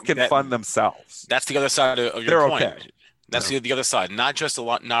 Apple can fund themselves. That's the other side of your point. Okay. That's the other side. Not just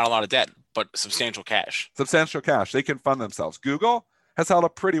not a lot of debt, but substantial cash. Substantial cash. They can fund themselves. Google has held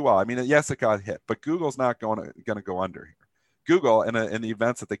up pretty well. I mean, yes, it got hit, but Google's not going to go under here. Google, in the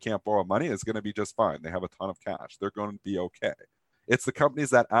events that they can't borrow money, is going to be just fine. They have a ton of cash. They're going to be okay. It's the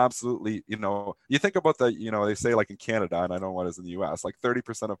companies that absolutely, you think about they say like in Canada, and I don't know what is in the US, like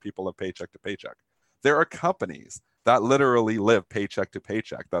 30% of people live paycheck to paycheck. There are companies that literally live paycheck to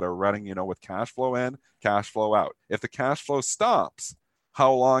paycheck, that are running, with cash flow in, cash flow out. If the cash flow stops,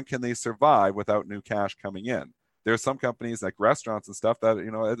 how long can they survive without new cash coming in? There's some companies like restaurants and stuff that,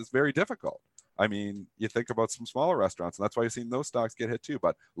 it is very difficult. I mean, you think about some smaller restaurants, and that's why you've seen those stocks get hit too.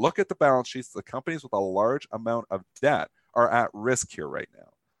 But look at the balance sheets. The companies with a large amount of debt are at risk here right now.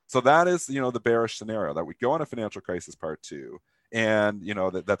 So that is, the bearish scenario, that we go on a financial crisis part 2. And,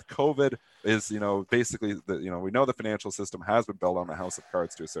 that COVID is, basically, we know the financial system has been built on a house of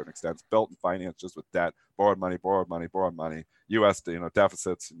cards to a certain extent. It's built and financed just with debt, borrowed money. U.S.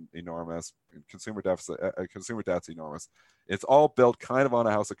 deficits enormous, consumer debt's enormous. It's all built kind of on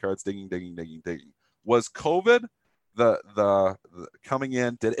a house of cards, digging. Was COVID the coming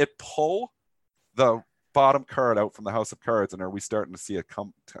in? Did it pull the bottom card out from the house of cards, and are we starting to see it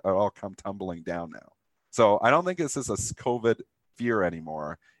all come tumbling down now? So I don't think this is a COVID fear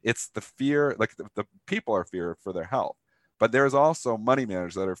anymore. It's the fear, like the people are fearing for their health. But there's also money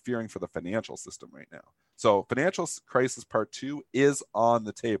managers that are fearing for the financial system right now. So financial crisis part 2 is on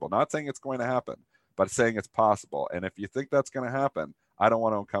the table. Not saying it's going to happen, but saying it's possible. And if you think that's going to happen, I don't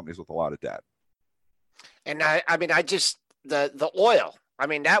want to own companies with a lot of debt. And the oil,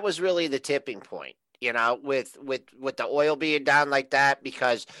 that was really the tipping point, with the oil being down like that,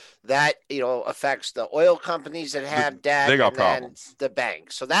 because that, affects the oil companies that have debt. They got problems. The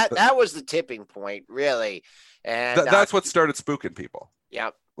banks. So that was the tipping point, really. And that's what started spooking people.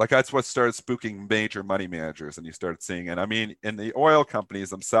 Yep. Like that's what started spooking major money managers, and you started seeing it. I mean, in the oil companies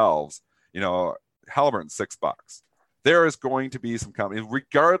themselves, Halliburton's $6. There is going to be some companies,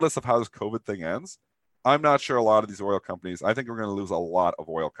 regardless of how this COVID thing ends. I'm not sure a lot of these oil companies, I think we're going to lose a lot of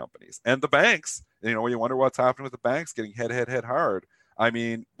oil companies. And the banks, you wonder what's happening with the banks getting hit hard. I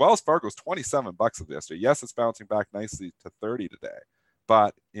mean, Wells Fargo's $27 yesterday. Yes, it's bouncing back nicely to 30 today.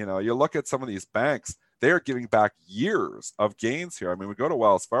 But, you look at some of these banks, they're giving back years of gains here. I mean, we go to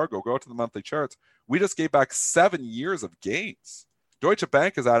Wells Fargo, go to the monthly charts. We just gave back 7 years of gains. Deutsche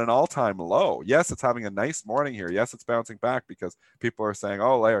Bank is at an all-time low. Yes, it's having a nice morning here. Yes, it's bouncing back because people are saying,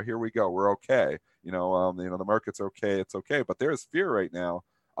 "Oh, Larry, here we go. We're okay. The market's okay. It's okay." But there's fear right now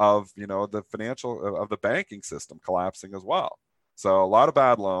of, the financial of the banking system collapsing as well. So a lot of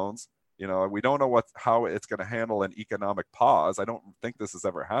bad loans. We don't know how it's going to handle an economic pause. I don't think this has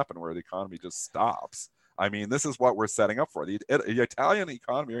ever happened where the economy just stops. I mean, this is what we're setting up for. The Italian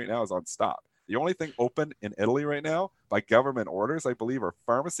economy right now is on stop. The only thing open in Italy right now by government orders, I believe, are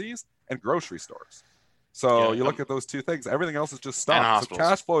pharmacies and grocery stores. So you look at those two things, everything else is just stopped. So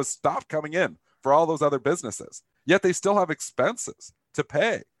cash flow has stopped coming in for all those other businesses. Yet they still have expenses to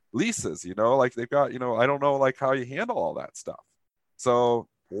pay, leases, like they've got, I don't know, like how you handle all that stuff. So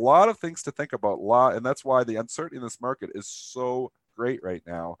a lot of things to think about, and that's why the uncertainty in this market is so great right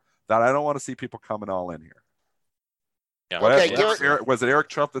now that I don't want to see people coming all in here. Yeah. Was it Eric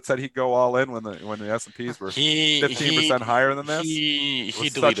Trump that said he'd go all in when the S&Ps were 15% higher than this? He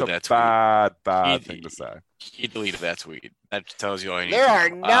deleted that tweet. Bad thing to say. He deleted that tweet. That tells you all you need. There are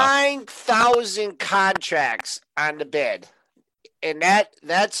 9,000 contracts on the bid, and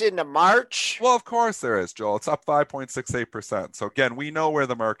that's into March. Well, of course there is, Joel. It's up 5.68%. So again, we know where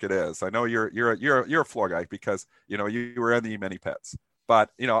the market is. I know you're a floor guy because you were in the many pits.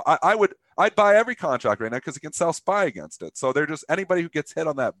 But I'd buy every contract right now because it can sell SPY against it. So they're just anybody who gets hit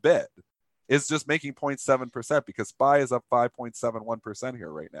on that bid is just making 0.7% because SPY is up 5.71% here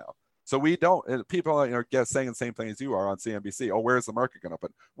right now. So we don't, people are saying the same thing as you are on CNBC. Oh, where's the market going to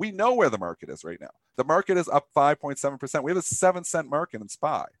open? We know where the market is right now. The market is up 5.7%. We have a 7-cent market in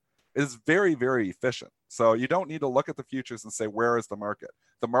SPY. It is very, very efficient. So you don't need to look at the futures and say, where is the market?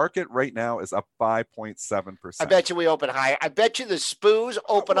 The market right now is up 5.7%. I bet you we open higher. I bet you the SPOOs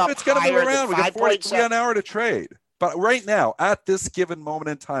open up it's gonna higher move around. than We got 5.7. an hour to trade. But right now, at this given moment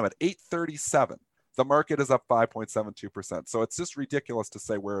in time, at 8:37, the market is up 5.72%. So it's just ridiculous to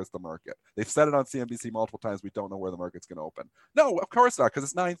say, where is the market? They've said it on CNBC multiple times. We don't know where the market's going to open. No, of course not, because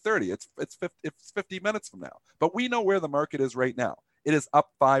it's 9:30. It's 50 minutes from now. But we know where the market is right now. It is up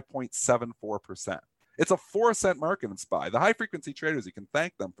 5.74%. It's a 4-cent market in SPY. The high frequency traders, you can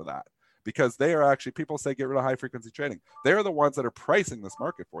thank them for that because they are actually, people say get rid of high frequency trading. They're the ones that are pricing this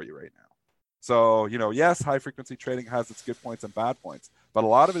market for you right now. So, yes, high frequency trading has its good points and bad points, but a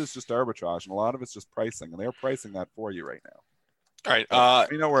lot of it is just arbitrage and a lot of it's just pricing, and they're pricing that for you right now. All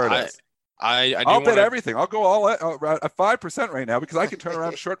right. We know where it is. I'll bet everything. I'll go all at 5% right now because I can turn around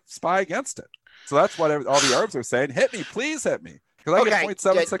and short SPY against it. So that's what all the ARBs are saying. Hit me, please hit me. Because I get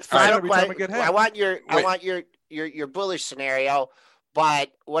 0.765 every time I get hit. I want your bullish scenario,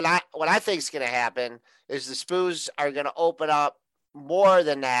 but what I think is going to happen is the SPOOs are going to open up more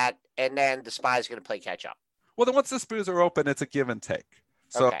than that, and then the SPY is going to play catch up. Well, then once the SPOOs are open, it's a give and take.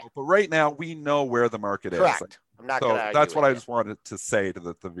 So, Okay. but right now we know where the market Correct. is. I'm not So going to argue that's what with I you. just wanted to say to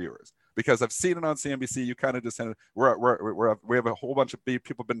the viewers, because I've seen it on CNBC. You kind of just said we have a whole bunch of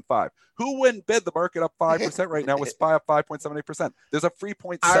people bidding 5. Who wouldn't bid the market up 5% right now with SPY up 5.78%? There's a free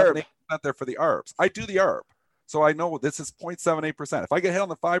 0.78% there for the ARBs. I do the ARB. So I know this is 0.78%. If I get hit on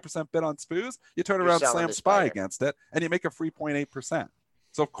the 5% bid on SPOOs, you turn around, slam SPY against it, and you make a free 0.8%.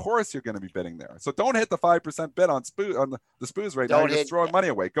 So of course you're going to be bidding there. So don't hit the 5% bid on the SPOOs right now. You're just throwing money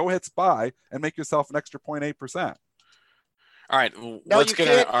away. Go hit SPY and make yourself an extra 0.8%. All right. No, you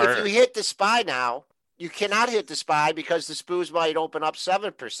can't. If you hit the SPY now, you cannot hit the SPY because the SPOOs might open up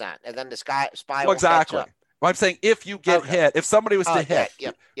 7%, and then the SPY will catch up. Well, I'm saying if you get hit, if somebody was to hit,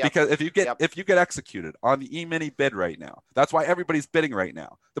 because if you get executed on the E-mini bid right now, that's why everybody's bidding right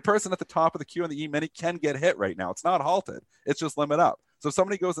now. The person at the top of the queue on the E-mini can get hit right now. It's not halted. It's just limit up. So if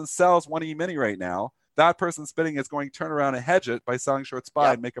somebody goes and sells one E-mini right now, that person's bidding is going to turn around and hedge it by selling short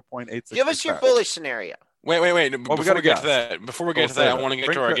SPY and make a 0.86%. Give us your bullish scenario. Wait. Before we get to that, I want to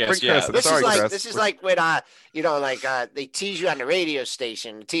get to our guest. Yeah, this is like when they tease you on the radio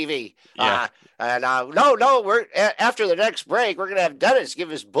station, the TV. Yeah. No, we're after the next break, we're gonna have Dennis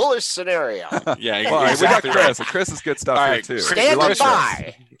give us bullish scenario. Yeah, well, exactly. We got Chris. Chris is good stuff here too. Stand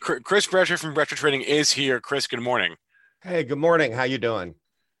by. Chris Brescher from Brescher Trading is here. Chris, good morning. Hey, good morning. How you doing?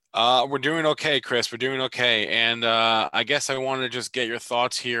 We're doing okay, Chris. We're doing okay, and I guess I want to just get your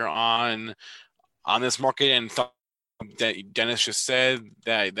thoughts here on this market and that Dennis just said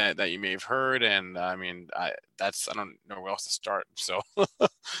that you may have heard, and I mean I don't know where else to start. So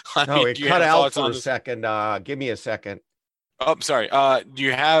it cut out for a second. Give me a second. Oh, sorry. Do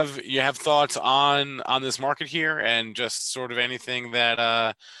you have thoughts on this market here, and just sort of anything that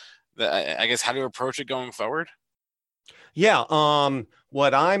I guess how to approach it going forward? Yeah.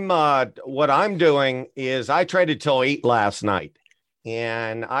 What I'm doing is I traded till 8 last night,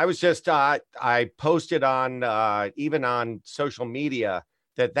 and I was just I posted on even on social media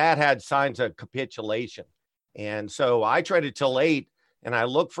that had signs of capitulation, and so I traded till 8, and I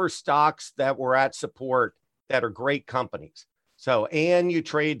look for stocks that were at support that are great companies. So, and you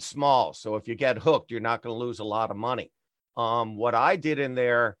trade small, so if you get hooked, you're not going to lose a lot of money. What I did in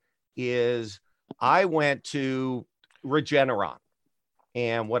there is I went to Regeneron.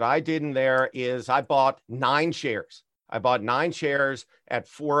 And what I did in there is I bought 9 shares. I bought 9 shares at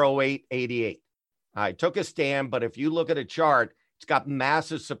 408.88. I took a stand, but if you look at a chart, it's got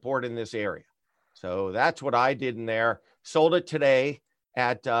massive support in this area. So that's what I did in there. Sold it today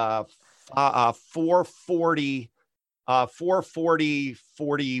at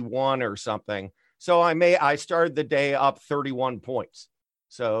 440.41 or something. So I started the day up 31 points.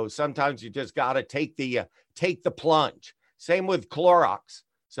 So sometimes you just got to take the plunge. Same with Clorox.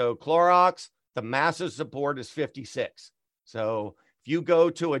 So Clorox, the massive support is 56. So if you go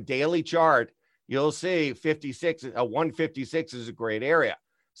to a daily chart, you'll see 156 is a great area.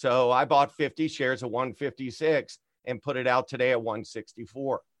 So I bought 50 shares of 156 and put it out today at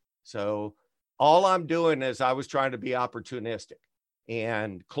 164. So all I'm doing is I was trying to be opportunistic.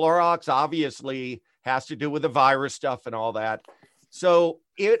 And Clorox obviously has to do with the virus stuff and all that. So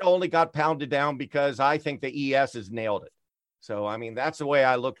it only got pounded down because I think the ES has nailed it. So, I mean, that's the way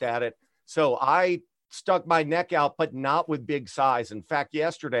I looked at it. So I stuck my neck out, but not with big size. In fact,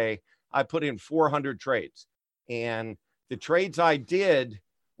 yesterday I put in 400 trades, and the trades I did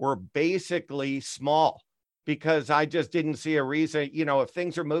were basically small because I just didn't see a reason. If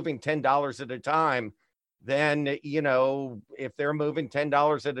things are moving $10 at a time, then, if they're moving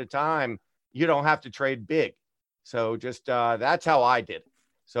 $10 at a time, you don't have to trade big. So just that's how I did it.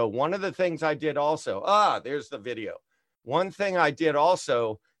 So one of the things I did also, there's the video. One thing I did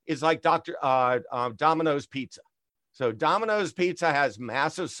also is like Domino's Pizza. So Domino's Pizza has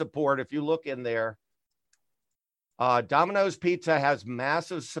massive support. If you look in there, Domino's Pizza has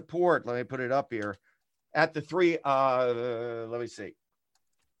massive support. Let me put it up here at the 3. Let me see.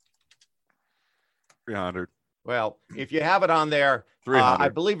 300. Well, if you have it on there, I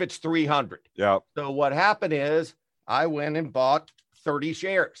believe it's 300. Yeah. So what happened is I went and bought 30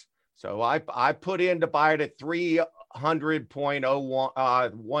 shares. So I put in to buy it at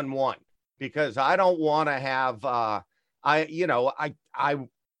 300.11 because I don't want to have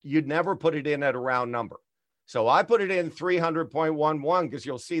you'd never put it in at a round number. So I put it in 300.11 because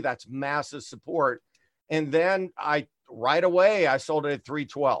you'll see that's massive support. And then right away I sold it at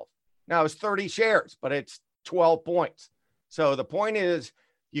 312. Now it's 30 shares, but it's 12 points. So the point is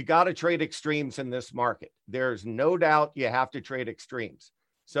you got to trade extremes in this market. There's no doubt you have to trade extremes.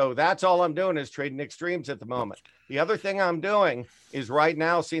 So that's all I'm doing is trading extremes at the moment. The other thing I'm doing is right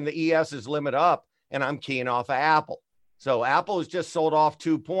now seeing the ES is limit up, and I'm keying off of Apple. So Apple has just sold off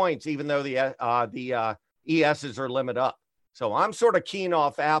 2 points, even though the ESs are limit up. So I'm sort of keying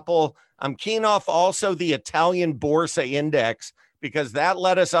off Apple. I'm keying off also the Italian Borsa Index, because that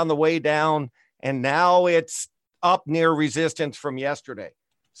led us on the way down, and now it's up near resistance from yesterday.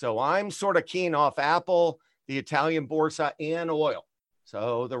 So I'm sort of keying off Apple, the Italian Borsa, and oil.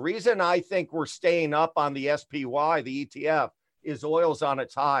 So the reason I think we're staying up on the SPY, the ETF, is oil's on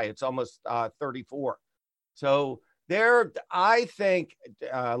its high. It's almost 34. So there, I think,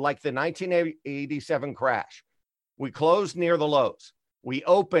 like the 1987 crash, we closed near the lows. We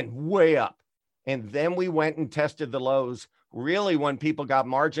opened way up, and then we went and tested the lows, really when people got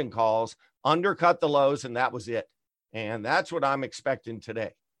margin calls, undercut the lows, and that was it. And that's what I'm expecting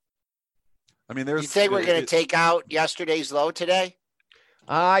today. I mean, You think we're going to take out yesterday's low today?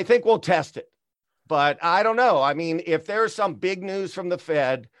 I think we'll test it, but I don't know. I mean, if there's some big news from the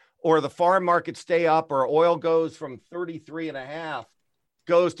Fed, or the foreign markets stay up, or oil goes from 33.5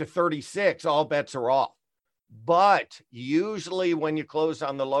 goes to 36, all bets are off. But usually when you close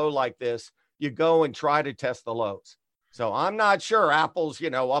on the low like this, you go and try to test the lows. So I'm not sure Apple's,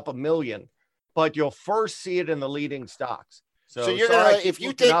 up 1 million, but you'll first see it in the leading stocks. So you're going to, if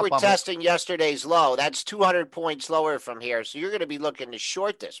you think we're testing yesterday's low, that's 200 points lower from here. So you're going to be looking to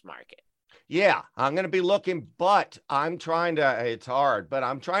short this market. Yeah, I'm going to be looking, but I'm trying to, it's hard, but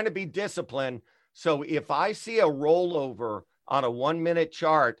I'm trying to be disciplined. So if I see a rollover on a 1 minute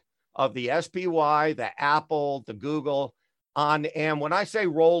chart of the SPY, the Apple, the Google and when I say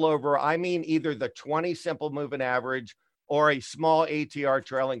rollover, I mean either the 20 simple moving average or a small ATR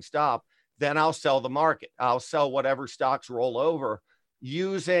trailing stop, then I'll sell the market. I'll sell whatever stocks roll over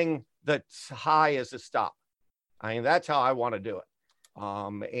using the high as a stop. I mean, that's how I want to do it.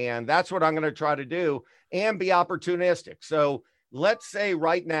 And that's what I'm going to try to do and be opportunistic. So let's say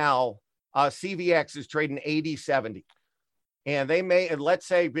right now, CVX is trading 80.70, and they may, and let's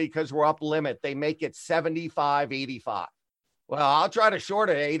say because we're up limit, they make it 75.85. Well, I'll try to short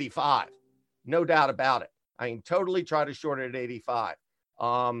it at 85. No doubt about it. I mean, totally try to short it at 85.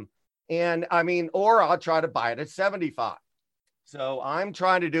 And I mean, or I'll try to buy it at 75. So I'm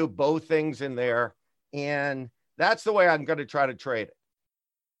trying to do both things in there. And that's the way I'm going to try to trade it.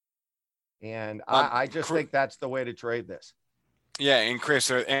 And I just think that's the way to trade this. Yeah. And Chris,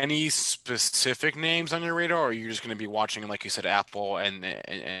 are there any specific names on your radar, or are you just going to be watching, like you said, Apple and the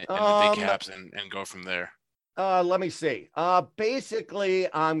big caps and go from there? Let me see. Basically,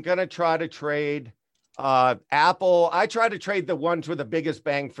 I'm going to try to trade Apple. I try to trade the ones with the biggest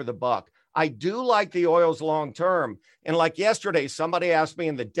bang for the buck. I do like the oils long term. And like yesterday, somebody asked me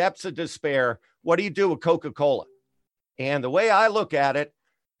in the depths of despair, what do you do with Coca-Cola? And the way I look at it,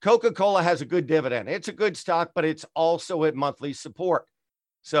 Coca-Cola has a good dividend. It's a good stock, but it's also at monthly support.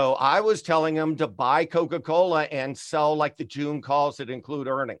 So I was telling them to buy Coca-Cola and sell like the June calls that include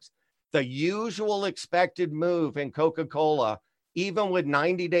earnings. The usual expected move in Coca-Cola, even with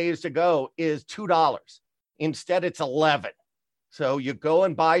 90 days to go, is $2. Instead, it's 11. So you go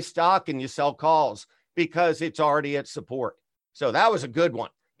and buy stock and you sell calls because it's already at support. So that was a good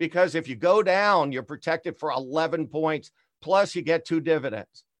one, because if you go down, you're protected for 11 points, plus you get 2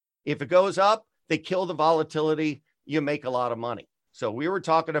 dividends. If it goes up, they kill the volatility. You make a lot of money. So we were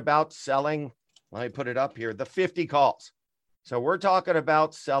talking about selling, let me put it up here, the 50 calls. So we're talking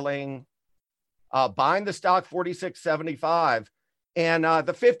about selling, buying the stock 46.75, and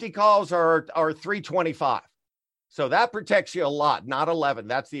the 50 calls are 325. So that protects you a lot, not 11.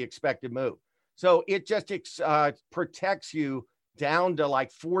 That's the expected move. So it just protects you down to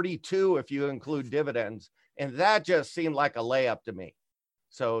like 42 if you include dividends. And that just seemed like a layup to me.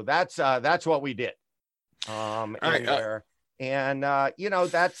 So that's what we did. That's going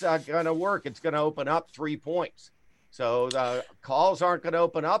to work. It's going to open up 3 points. So the calls aren't going to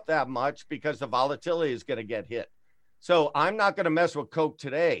open up that much because the volatility is going to get hit. So I'm not going to mess with Coke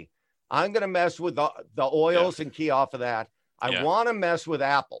today. I'm going to mess with the oils and key off of that. I want to mess with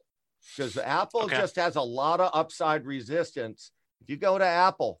Apple because Apple just has a lot of upside resistance. If you go to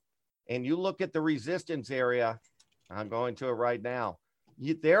Apple and you look at the resistance area, I'm going to it right now.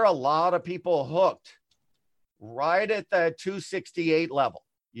 There are a lot of people hooked right at the 268 level.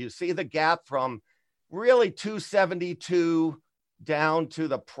 You see the gap from really 272 down to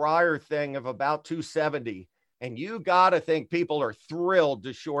the prior thing of about 270. And you got to think people are thrilled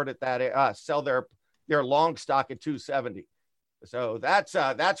to short at that, sell their long stock at 270. So that's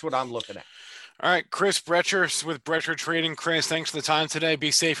what I'm looking at. All right, Chris Brecher with Brecher Trading. Chris, thanks for the time today.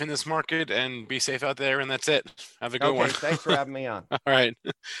 Be safe in this market and be safe out there. And that's it. Have a good one. Thanks for having me on. All right.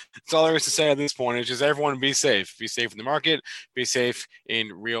 That's all there is to say at this point. It's just everyone be safe. Be safe in the market. Be safe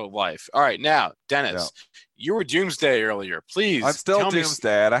in real life. All right. Now, Dennis, you were doomsday earlier. Please. I'm still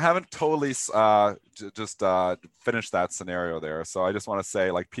doomsday, and I haven't totally just finished that scenario there. So I just want to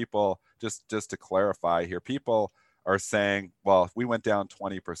say, like, people, just to clarify here, people are saying, well, we went down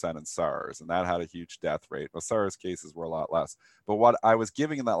 20% in SARS, and that had a huge death rate. Well, SARS cases were a lot less. But what I was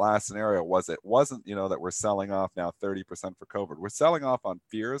giving in that last scenario was it wasn't, that we're selling off now 30% for COVID. We're selling off on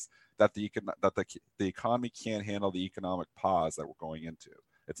fears that the economy can't handle the economic pause that we're going into.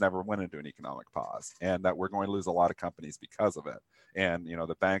 It's never went into an economic pause, and that we're going to lose a lot of companies because of it. And,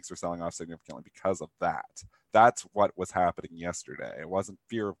 the banks are selling off significantly because of that. That's what was happening yesterday. It wasn't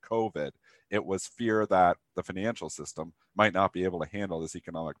fear of COVID. It was fear that the financial system might not be able to handle this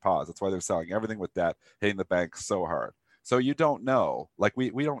economic pause. That's why they're selling everything with debt, hitting the banks so hard. So you don't know, like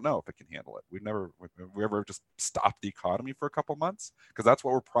we don't know if it can handle it. We ever just stopped the economy for a couple months, because that's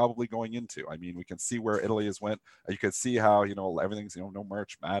what we're probably going into. I mean, we can see where Italy has went. You can see how, everything's, no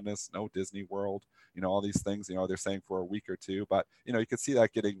March Madness, no Disney World, all these things, they're saying for a week or two, but, you could see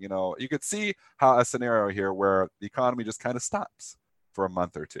that getting, you could see how a scenario here where the economy just kind of stops for a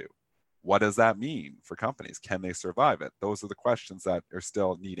month or two. What does that mean for companies? Can they survive it? Those are the questions that are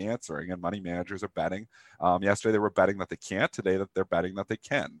still need answering, and money managers are betting. Yesterday they were betting that they can't. Today that they're betting that they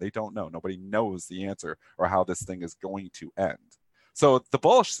can. They don't know. Nobody knows the answer or how this thing is going to end. So the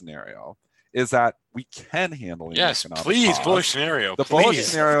bullish scenario is that we can handle an economic pause. Bullish scenario. The bullish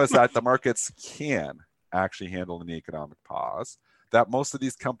scenario is that the markets can actually handle an economic pause, that most of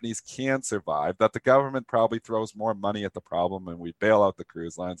these companies can survive, that the government probably throws more money at the problem, and we bail out the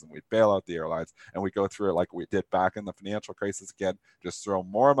cruise lines and we bail out the airlines, and we go through it like we did back in the financial crisis again, just throw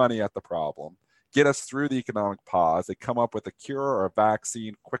more money at the problem, get us through the economic pause. They come up with a cure or a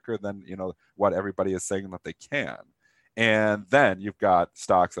vaccine quicker than, what everybody is saying that they can. And then you've got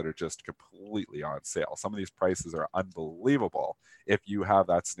stocks that are just completely on sale. Some of these prices are unbelievable if you have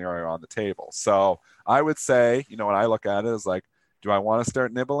that scenario on the table. So I would say, when I look at it, is like, do I want to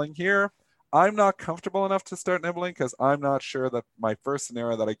start nibbling here? I'm not comfortable enough to start nibbling, because I'm not sure that my first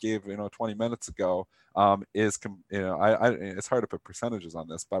scenario that I gave, 20 minutes ago, it's hard to put percentages on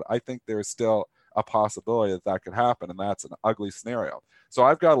this, but I think there's still a possibility that could happen, and that's an ugly scenario. So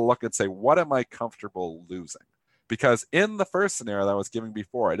I've got to look and say, what am I comfortable losing? Because in the first scenario that I was giving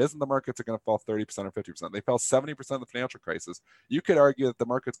before, it isn't the markets are going to fall 30% or 50%. They fell 70% of the financial crisis. You could argue that the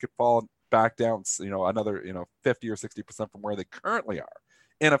markets could fall back down, another, 50 or 60% from where they currently are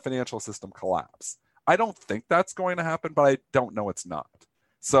in a financial system collapse. I don't think that's going to happen, but I don't know it's not.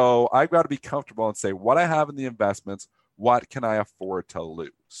 So I've got to be comfortable and say, what I have in the investments, what can I afford to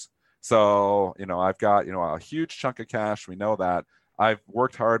lose? So, I've got, a huge chunk of cash. We know that. I've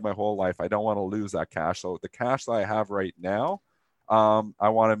worked hard my whole life. I don't want to lose that cash. So the cash that I have right now, I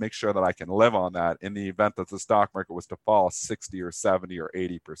want to make sure that I can live on that in the event that the stock market was to fall 60 or 70 or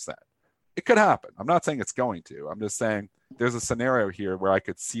 80%. It could happen. I'm not saying it's going to. I'm just saying there's a scenario here where I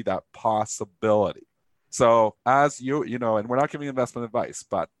could see that possibility. So as and we're not giving investment advice,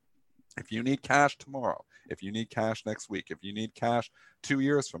 but if you need cash tomorrow, if you need cash next week, if you need cash 2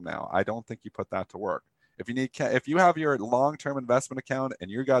 years from now, I don't think you put that to work. If you have your long-term investment account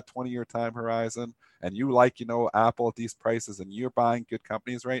and you got 20-year time horizon and you like, Apple at these prices and you're buying good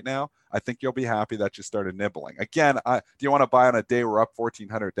companies right now, I think you'll be happy that you started nibbling. Again, do you want to buy on a day we're up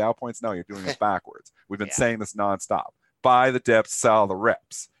 1,400 Dow points? No, you're doing it backwards. We've been saying this nonstop. Buy the dips, sell the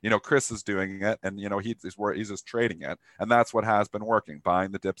rips. Chris is doing it, and he's just trading it, and that's what has been working: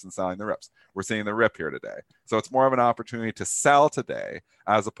 buying the dips and selling the rips. We're seeing the rip here today, so it's more of an opportunity to sell today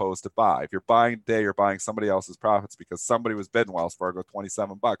as opposed to buy. If you're buying today, you're buying somebody else's profits because somebody was bidding Wells Fargo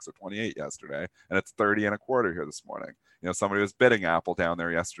 $27 or 28 yesterday, and it's 30 and a quarter here this morning. Somebody was bidding Apple down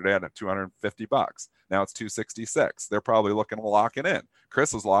there yesterday at $250. Now it's 266. They're probably looking to lock it in.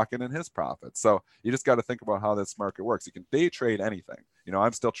 Chris was locking in his profits. So you just got to think about how this market works. You can day trade anything.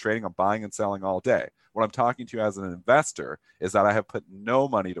 I'm still trading. I'm buying and selling all day. What I'm talking to you as an investor is that I have put no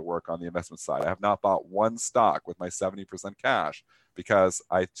money to work on the investment side. I have not bought one stock with my 70% cash because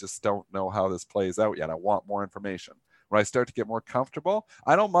I just don't know how this plays out yet. I want more information. When I start to get more comfortable,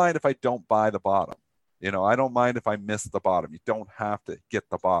 I don't mind if I don't buy the bottom. I don't mind if I miss the bottom. You don't have to get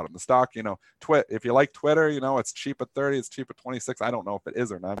the bottom. The stock, if you like Twitter, it's cheap at 30, it's cheap at 26. I don't know if it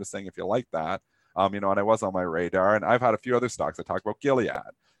is or not. I'm just saying if you like that, and I was on my radar. And I've had a few other stocks. I talked about Gilead.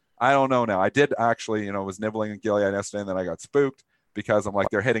 I don't know now. I did actually, was nibbling in Gilead yesterday, and then I got spooked. because I'm like,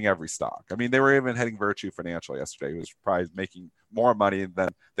 they're hitting every stock. I mean, they were even hitting Virtue Financial yesterday, who was probably making more money than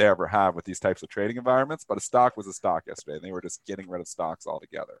they ever have with these types of trading environments. But a stock was a stock yesterday, and they were just getting rid of stocks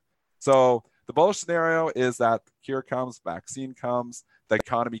altogether. So the bullish scenario is that the cure comes, vaccine comes, the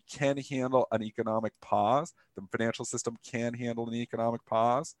economy can handle an economic pause, the financial system can handle an economic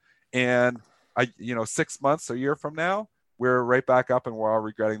pause, and 6 months, a year from now, we're right back up and we're all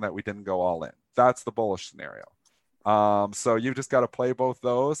regretting that we didn't go all in. That's the bullish scenario. So you've just got to play both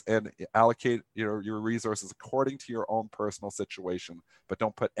those and allocate your resources according to your own personal situation, but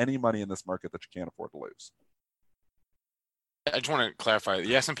don't put any money in this market that you can't afford to lose. I just want to clarify,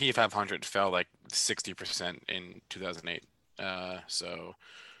 the S&P 500 fell like 60% in 2008.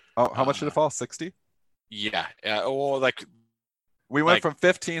 How much did it fall? 60? Yeah. Well, like we went from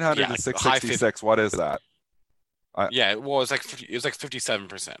 1,500 to 666. What is that? Yeah, well, it was like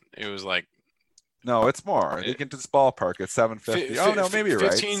 57%. It was like no, it's more. You can just ballpark it 750. Oh no, maybe you're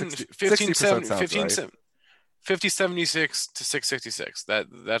right. 60% sounds right. 5076 to 666.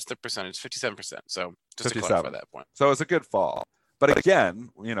 That's the percentage. 57%. So just 57. To clarify that point. So it's a good fall. But again,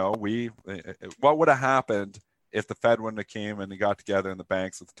 what would have happened if the Fed wouldn't have came and they got together in the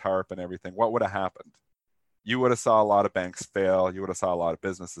banks with the TARP and everything? What would have happened? You would have saw a lot of banks fail. You would have saw a lot of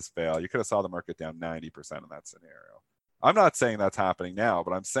businesses fail. You could have saw the market down 90% in that scenario. I'm not saying that's happening now,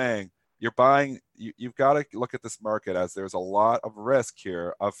 but I'm saying you're buying. You've got to look at this market as there's a lot of risk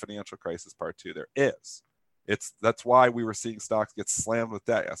here of financial crisis part 2. There is. That's why we were seeing stocks get slammed with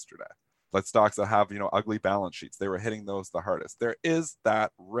debt yesterday. Like stocks that have ugly balance sheets, they were hitting those the hardest. There is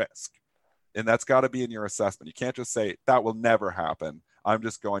that risk, and that's got to be in your assessment. You can't just say that will never happen. I'm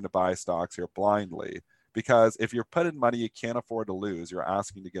just going to buy stocks here blindly. Because if you're putting money you can't afford to lose, you're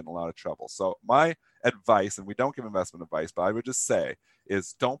asking to get in a lot of trouble. So my advice, and we don't give investment advice, but I would just say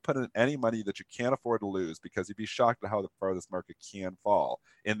is don't put in any money that you can't afford to lose, because you'd be shocked at how far this market can fall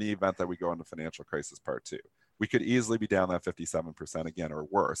in the event that we go into financial crisis part 2. We could easily be down that 57% again or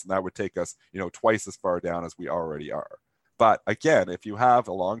worse. And that would take us, twice as far down as we already are. But again, if you have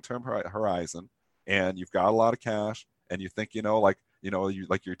a long-term horizon and you've got a lot of cash and you think, your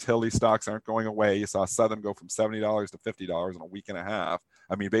utility stocks aren't going away. You saw Southern go from $70 to $50 in a week and a half.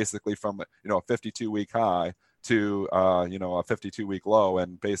 I mean, basically from a 52-week high to a 52-week low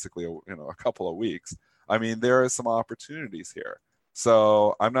and basically a couple of weeks. I mean, there is some opportunities here.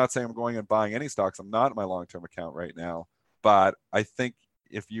 So I'm not saying I'm going and buying any stocks. I'm not in my long-term account right now, but I think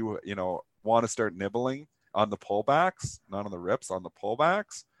if you want to start nibbling on the pullbacks, not on the rips, on the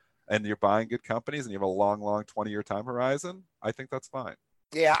pullbacks, and you're buying good companies and you have a long 20-year time horizon, I think that's fine.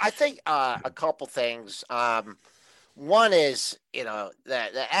 Yeah, I think a couple things. One is,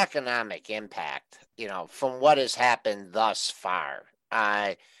 the economic impact, from what has happened thus far,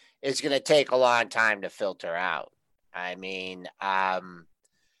 is going to take a long time to filter out. I mean,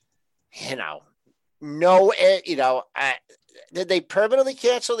 did they permanently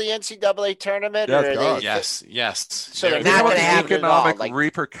cancel the NCAA tournament? Yes. So they're not going to have economic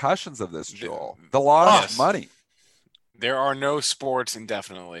repercussions of this, Joel. The loss of money. There are no sports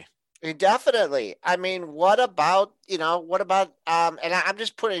indefinitely. Indefinitely. I mean, what about, and I'm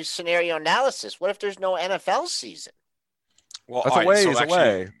just putting scenario analysis. What if there's no NFL season? Well, that's a ways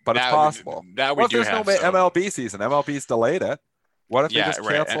away, but it's possible. What if there's no MLB season? MLB's delayed it. What if they just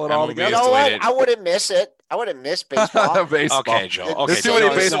cancel it all together? You know what? I wouldn't miss it. I wouldn't miss baseball. Baseball. Okay, Joel. There's too many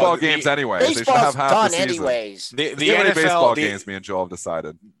baseball games anyways. They should have half done the season. Anyways. The NFL, baseball games, me and Joel have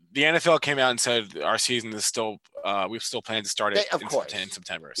decided. The NFL came out and said our season is still we've still planned to start it in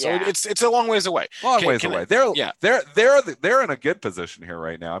September. So it's a long ways away. They're in a good position here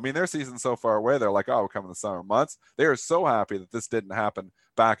right now. I mean, their season's so far away. They're like, we're coming the summer months. They are so happy that this didn't happen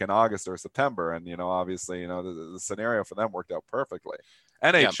back in August or September. And obviously, the scenario for them worked out perfectly.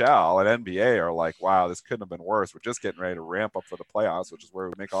 NHL and NBA are like, wow, this couldn't have been worse. We're just getting ready to ramp up for the playoffs, which is where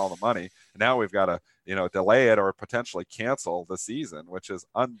we make all the money. And now we've got to, delay it or potentially cancel the season, which is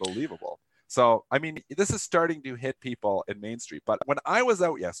unbelievable. So, I mean, this is starting to hit people in Main Street. But when I was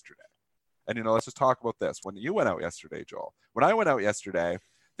out yesterday, and, let's just talk about this. When you went out yesterday, Joel, when I went out yesterday,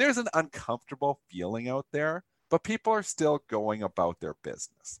 there's an uncomfortable feeling out there, but people are still going about their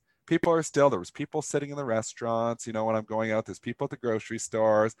business. There was people sitting in the restaurants, when I'm going out, there's people at the grocery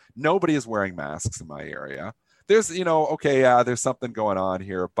stores. Nobody is wearing masks in my area. There's, there's something going on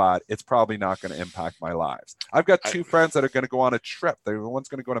here, but it's probably not going to impact my lives. I've got two friends that are going to go on a trip. One's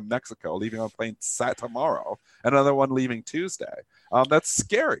going to go to Mexico, leaving on a plane tomorrow, and another one leaving Tuesday. That's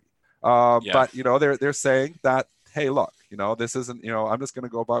scary. But, they're saying that, hey, look, this isn't, I'm just going to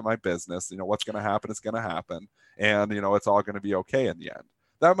go about my business. What's going to happen is going to happen. And, it's all going to be okay in the end.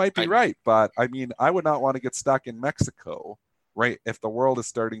 That might be right, but I mean, I would not want to get stuck in Mexico right? If the world is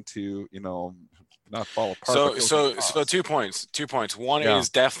starting to, not fall apart. So 2 points. 2 points. One, Yeah. it is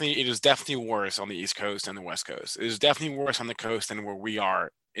definitely worse on the East Coast and the West Coast. It is definitely worse on the coast than where we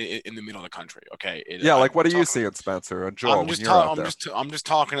are in the middle of the country. Okay. Like what are you seeing, Spencer and Joel, when you're out there? I'm just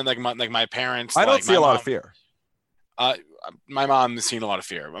talking to like my parents. I don't like see a lot of fear. My mom has seen a lot of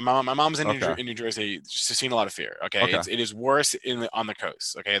fear. My mom's in Okay. New Jersey. She's seen a lot of fear. Okay. Okay. It is worse on the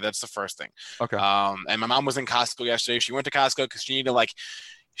coast. Okay. That's the first thing. Okay. And my mom was in Costco yesterday. She went to Costco because she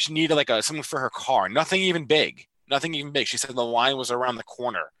needed something for her car. Nothing even big. She said the line was around the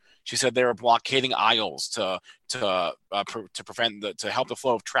corner. She said they were blockading aisles to prevent to help the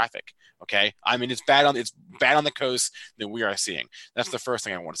flow of traffic. Okay, I mean it's bad on the coast that we are seeing. That's the first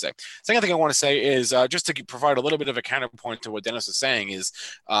thing I want to say. Second thing I want to say is just to provide a little bit of a counterpoint to what Dennis is saying is,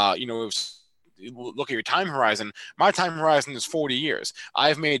 look at your time horizon. My time horizon is 40 years.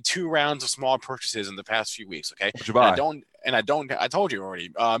 I've made 2 rounds of small purchases in the past few weeks. Okay, what'd you buy? I told you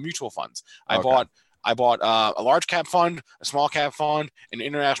already. Mutual funds. I bought a large cap fund, a small cap fund, an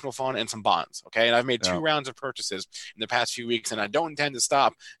international fund, and some bonds. Okay, and I've made 2 rounds of purchases in the past few weeks, and I don't intend to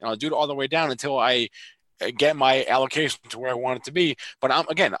stop. And I'll do it all the way down until I get my allocation to where I want it to be. But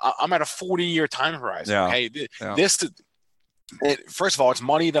I'm at a 40-year time horizon. Yeah. Okay, Yeah. First of all, it's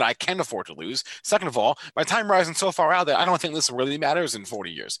money that I can afford to lose. Second of all, my time horizon so far out that I don't think this really matters in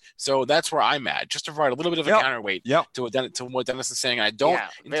 40 years. So that's where I'm at. Just to provide a little bit of a counterweight to what Dennis is saying. I don't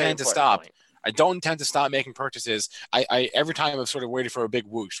intend to stop. Point. I don't intend to stop making purchases. I every time I've sort of waited for a big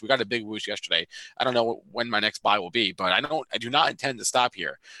whoosh. We got a big whoosh yesterday. I don't know when my next buy will be, but I do not intend to stop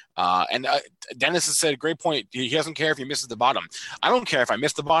here. And Dennis has said a great point. He doesn't care if he misses the bottom. I don't care if I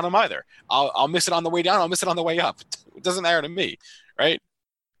miss the bottom either. I'll miss it on the way down. I'll miss it on the way up. It doesn't matter to me, right?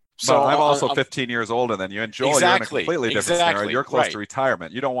 So I'm also 15 years older than you, and Joel, you're in a completely different scenario. You're close to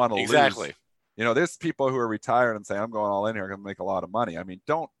retirement. You don't want to lose. There's people who are retired and say, "I'm going all in here. I'm going to make a lot of money." I mean,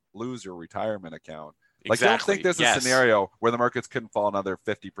 don't lose your retirement account. Don't think there's a scenario where the markets couldn't fall another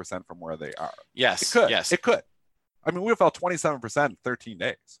 50% from where they are. Yes. It could. Yes. It could. I mean, we fell 27% in 13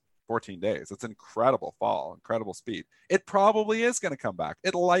 days, 14 days. It's an incredible fall, incredible speed. It probably is going to come back.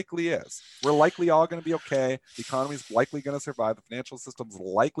 It likely is. We're likely all going to be okay. The economy is likely going to survive. The financial system is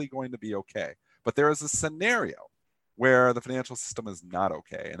likely going to be okay. But there is a scenario where the financial system is not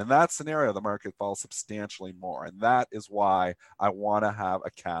okay. And in that scenario, the market falls substantially more. And that is why I want to have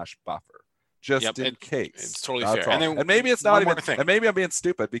a cash buffer, just in case. It's totally fair. And maybe it's not even, and maybe I'm being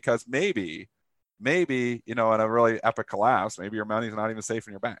stupid because maybe, in a really epic collapse, maybe your money's not even safe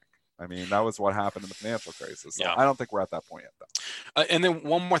in your bank. I mean, that was what happened in the financial crisis. So I don't think we're at that point yet, though. And then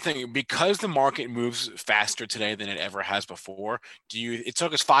one more thing, because the market moves faster today than it ever has before, it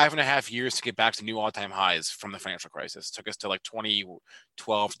took us 5.5 years to get back to new all-time highs from the financial crisis. It took us to like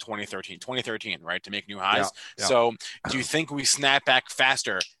 2012, 2013, right, to make new highs. Yeah. So do you think we snap back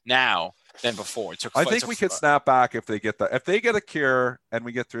faster now than before? I think we could snap back if they get a cure and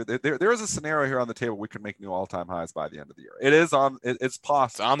we get through. There is a scenario here on the table. We could make new all-time highs by the end of the year. It's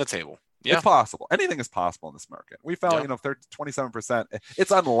possible. It's on the table. Yeah. It's possible. Anything is possible in this market. We fell, 27%. It's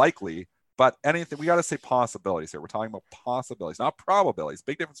unlikely, but anything, we got to say possibilities here. We're talking about possibilities, not probabilities.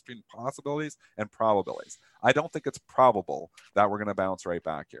 Big difference between possibilities and probabilities. I don't think it's probable that we're going to bounce right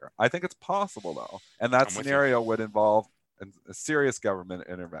back here. I think it's possible, though. And that scenario would involve a serious government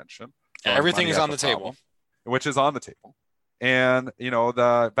intervention. Everything is on the table. Which is on the table. And,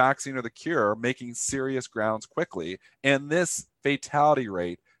 the vaccine or the cure making serious grounds quickly. And this fatality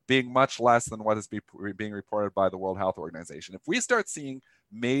rate being much less than what is being reported by the World Health Organization. If we start seeing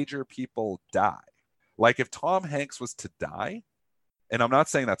major people die, like if Tom Hanks was to die, and I'm not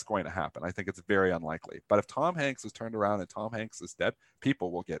saying that's going to happen. I think it's very unlikely. But if Tom Hanks is turned around and Tom Hanks is dead,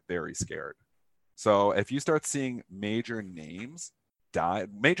 people will get very scared. So if you start seeing major names die,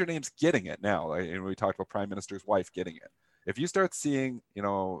 major names getting it now, and we talked about Prime Minister's wife getting it. If you start seeing,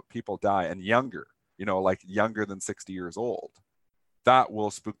 people die and younger, like younger than 60 years old, that will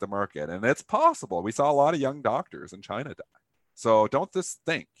spook the market. And it's possible. We saw a lot of young doctors in China die. So don't just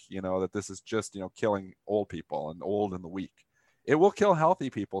think, that this is just, killing old people and old and the weak. It will kill healthy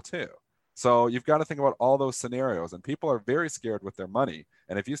people too. So you've got to think about all those scenarios, and people are very scared with their money.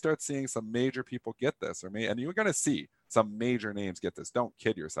 And if you start seeing some major people get this, and you're going to see some major names get this, don't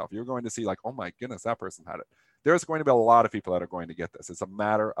kid yourself. You're going to see like, oh my goodness, that person had it. There's going to be a lot of people that are going to get this. It's a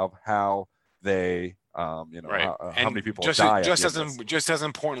matter of how they, how many people die. Just as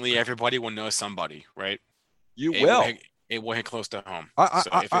importantly, everybody will know somebody, right? It will hit close to home.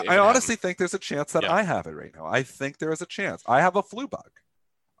 I honestly think there's a chance that I have it right now. I think there is a chance. I have a flu bug.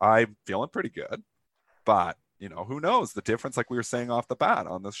 I'm feeling pretty good, but who knows the difference, like we were saying off the bat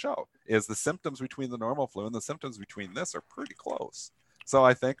on this show, is the symptoms between the normal flu and the symptoms between this are pretty close. So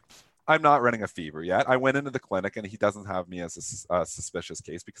I think I'm not running a fever yet. I went into the clinic and he doesn't have me as a suspicious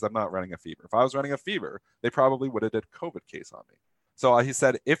case because I'm not running a fever. If I was running a fever, they probably would have did a COVID case on me. So he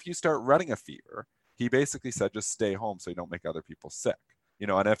said, if you start running a fever, he basically said, just stay home so you don't make other people sick.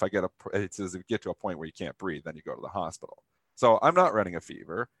 And if it says if you get to a point where you can't breathe, then you go to the hospital. So I'm not running a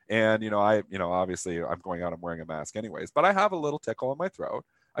fever. And, obviously I'm going out, I'm wearing a mask anyways, but I have a little tickle in my throat.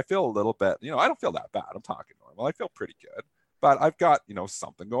 I feel a little bit, I don't feel that bad. I'm talking normal. I feel pretty good, but I've got,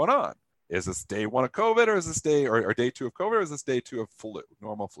 something going on. Is this day 1 of COVID or is this day 2 of COVID or is this day 2 of flu,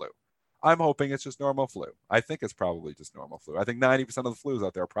 normal flu? I'm hoping it's just normal flu. I think it's probably just normal flu. I think 90% of the flus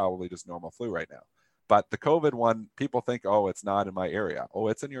out there are probably just normal flu right now. But the COVID one, people think, oh, it's not in my area. Oh,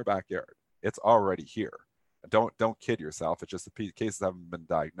 it's in your backyard. It's already here. Don't kid yourself. It's just the cases haven't been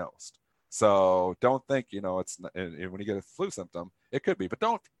diagnosed. So don't think, it's not, when you get a flu symptom, it could be, but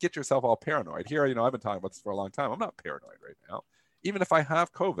don't get yourself all paranoid. Here, I've been talking about this for a long time. I'm not paranoid right now. Even if I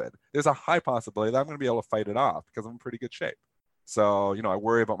have COVID, there's a high possibility that I'm going to be able to fight it off because I'm in pretty good shape. So, I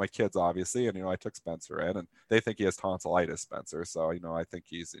worry about my kids, obviously. And, I took Spencer in and they think he has tonsillitis, Spencer. So, I think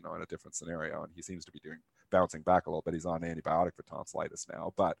he's, in a different scenario and he seems to be bouncing back a little bit. He's on antibiotic for tonsillitis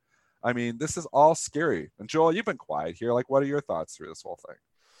now. But I mean, this is all scary. And Joel, you've been quiet here. Like, what are your thoughts through this whole thing?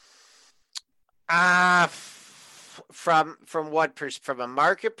 From what from a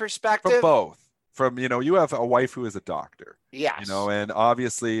market perspective? From both. From, you have a wife who is a doctor. Yes. And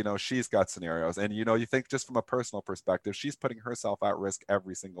obviously, she's got scenarios. And, you think just from a personal perspective, she's putting herself at risk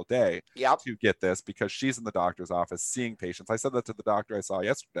every single day to get this because she's in the doctor's office seeing patients. I said that to the doctor I saw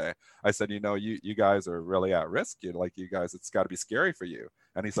yesterday. I said, you guys are really at risk. You guys, it's got to be scary for you.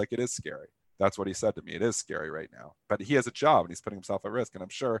 And he's like, it is scary. That's what he said to me. It is scary right now. But he has a job and he's putting himself at risk. And I'm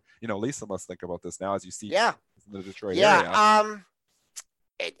sure, Lisa must think about this now as you see in the Detroit area.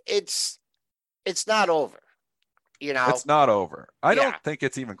 It's not over, It's not over. I don't think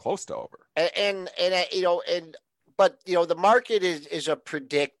it's even close to over. But the market is a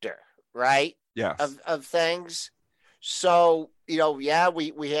predictor, right? Yes. Of things. So, we had,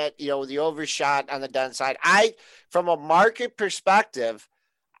 the overshot on the downside. From a market perspective,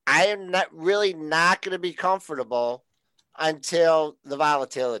 I am not going to be comfortable until the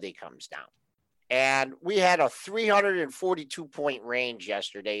volatility comes down. And we had a 342 point range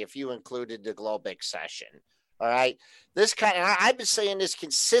yesterday, if you included the Globex session. All right. I've been saying this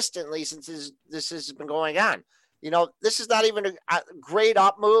consistently since this has been going on. This is not even a great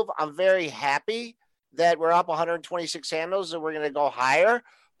up move. I'm very happy that we're up 126 handles and we're going to go higher.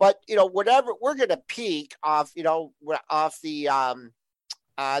 But, whatever, we're going to peak off the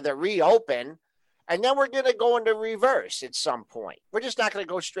reopen. And then we're going to go into reverse at some point. We're just not going to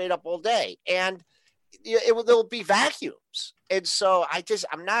go straight up all day. And there'll be vacuums. And so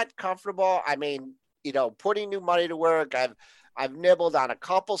I'm not comfortable. I mean, putting new money to work. I've nibbled on a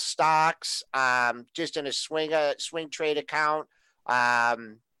couple stocks, just in a swing trade account,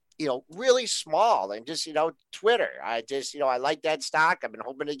 really small and just, Twitter. I like that stock. I've been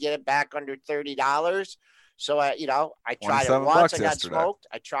hoping to get it back under $30. So, I tried it once. I got smoked.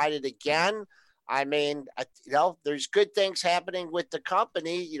 I tried it again. I mean, there's good things happening with the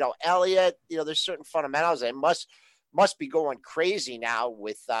company. Elliott, there's certain fundamentals. It must be going crazy now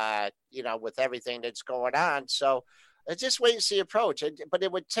with everything that's going on. So it's just wait and see approach. But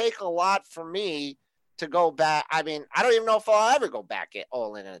it would take a lot for me to go back. I mean, I don't even know if I'll ever go back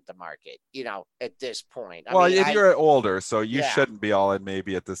all in at the market, at this point. You're older, so you shouldn't be all in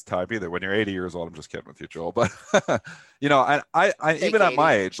maybe at this time either. When you're 80 years old, I'm just kidding with you, Joel. But, and I even at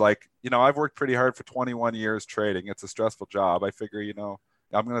my age, I've worked pretty hard for 21 years trading. It's a stressful job. I figure,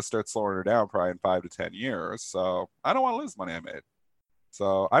 I'm going to start slowing her down probably in 5 to 10 years. So I don't want to lose money I made.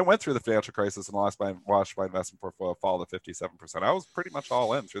 So I went through the financial crisis and watched my investment portfolio fall to 57%. I was pretty much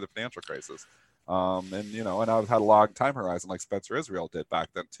all in through the financial crisis. And I've had a long time horizon like Spencer Israel did back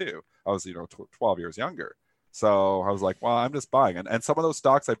then too. I was, 12 years younger. So I was like, well, I'm just buying. And some of those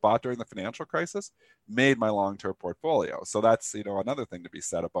stocks I bought during the financial crisis made my long-term portfolio. So that's, another thing to be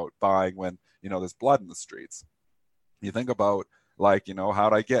said about buying when, there's blood in the streets. You think about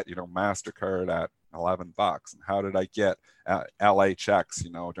how'd I get, MasterCard at $11 and how did I get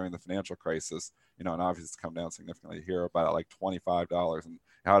LHX, during the financial crisis, and obviously it's come down significantly here about like $25 and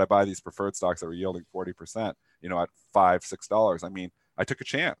how did I buy these preferred stocks that were yielding 40%, at $5, $6. I mean, I took a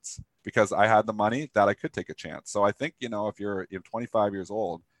chance because I had the money that I could take a chance. So I think, if you're 25 years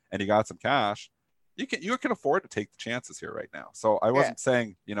old and you got some cash, you can afford to take the chances here right now. So I wasn't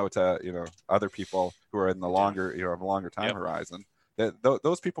saying, to, other people who are in the longer, have a longer time horizon,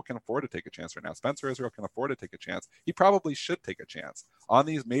 Those people can afford to take a chance right now. Spencer Israel can afford to take a chance. He probably should take a chance on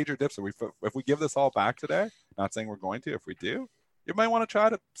these major dips. If we give this all back today, not saying we're going to, if we do, you might want to try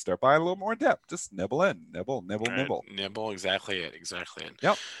to start buying a little more dip. Just nibble in, nibble. Nibble, exactly it.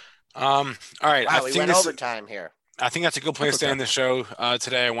 Yep. All right. Wow, we went overtime here. I think that's a good place to end the show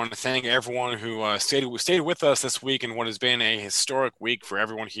today. I want to thank everyone who stayed with us this week in what has been a historic week for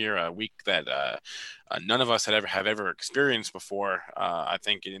everyone here, a week that none of us have ever experienced before, I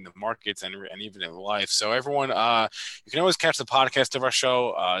think, in the markets and even in life. So everyone, you can always catch the podcast of our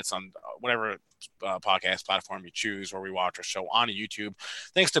show. It's on whatever podcast platform you choose, where we watch our show on YouTube.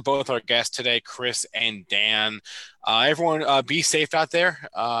 Thanks to both our guests today, Chris and Dan. Everyone, be safe out there.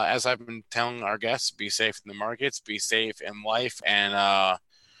 As I've been telling our guests, be safe in the markets, be safe in life, and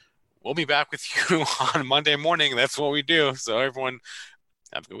we'll be back with you on Monday morning. That's what we do. So everyone,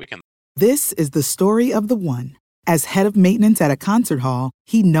 have a good weekend. This is the story of the one. As head of maintenance at a concert hall,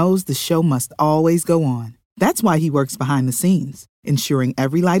 he knows the show must always go on. That's why he works behind the scenes, ensuring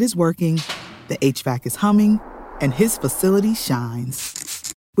every light is working, the HVAC is humming, and his facility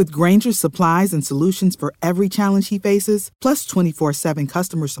shines. With Granger's supplies and solutions for every challenge he faces, plus 24/7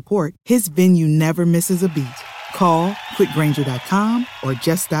 customer support, his venue never misses a beat. Call quickgranger.com or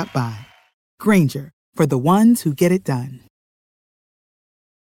just stop by. Granger, for the ones who get it done.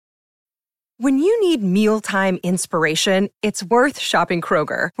 When you need mealtime inspiration, it's worth shopping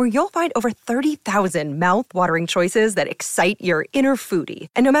Kroger, where you'll find over 30,000 mouth-watering choices that excite your inner foodie.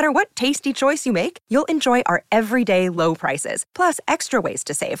 And no matter what tasty choice you make, you'll enjoy our everyday low prices, plus extra ways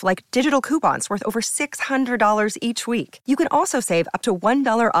to save, like digital coupons worth over $600 each week. You can also save up to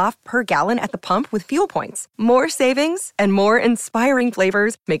 $1 off per gallon at the pump with fuel points. More savings and more inspiring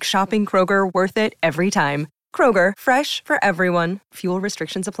flavors make shopping Kroger worth it every time. Kroger, fresh for everyone. Fuel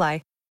restrictions apply.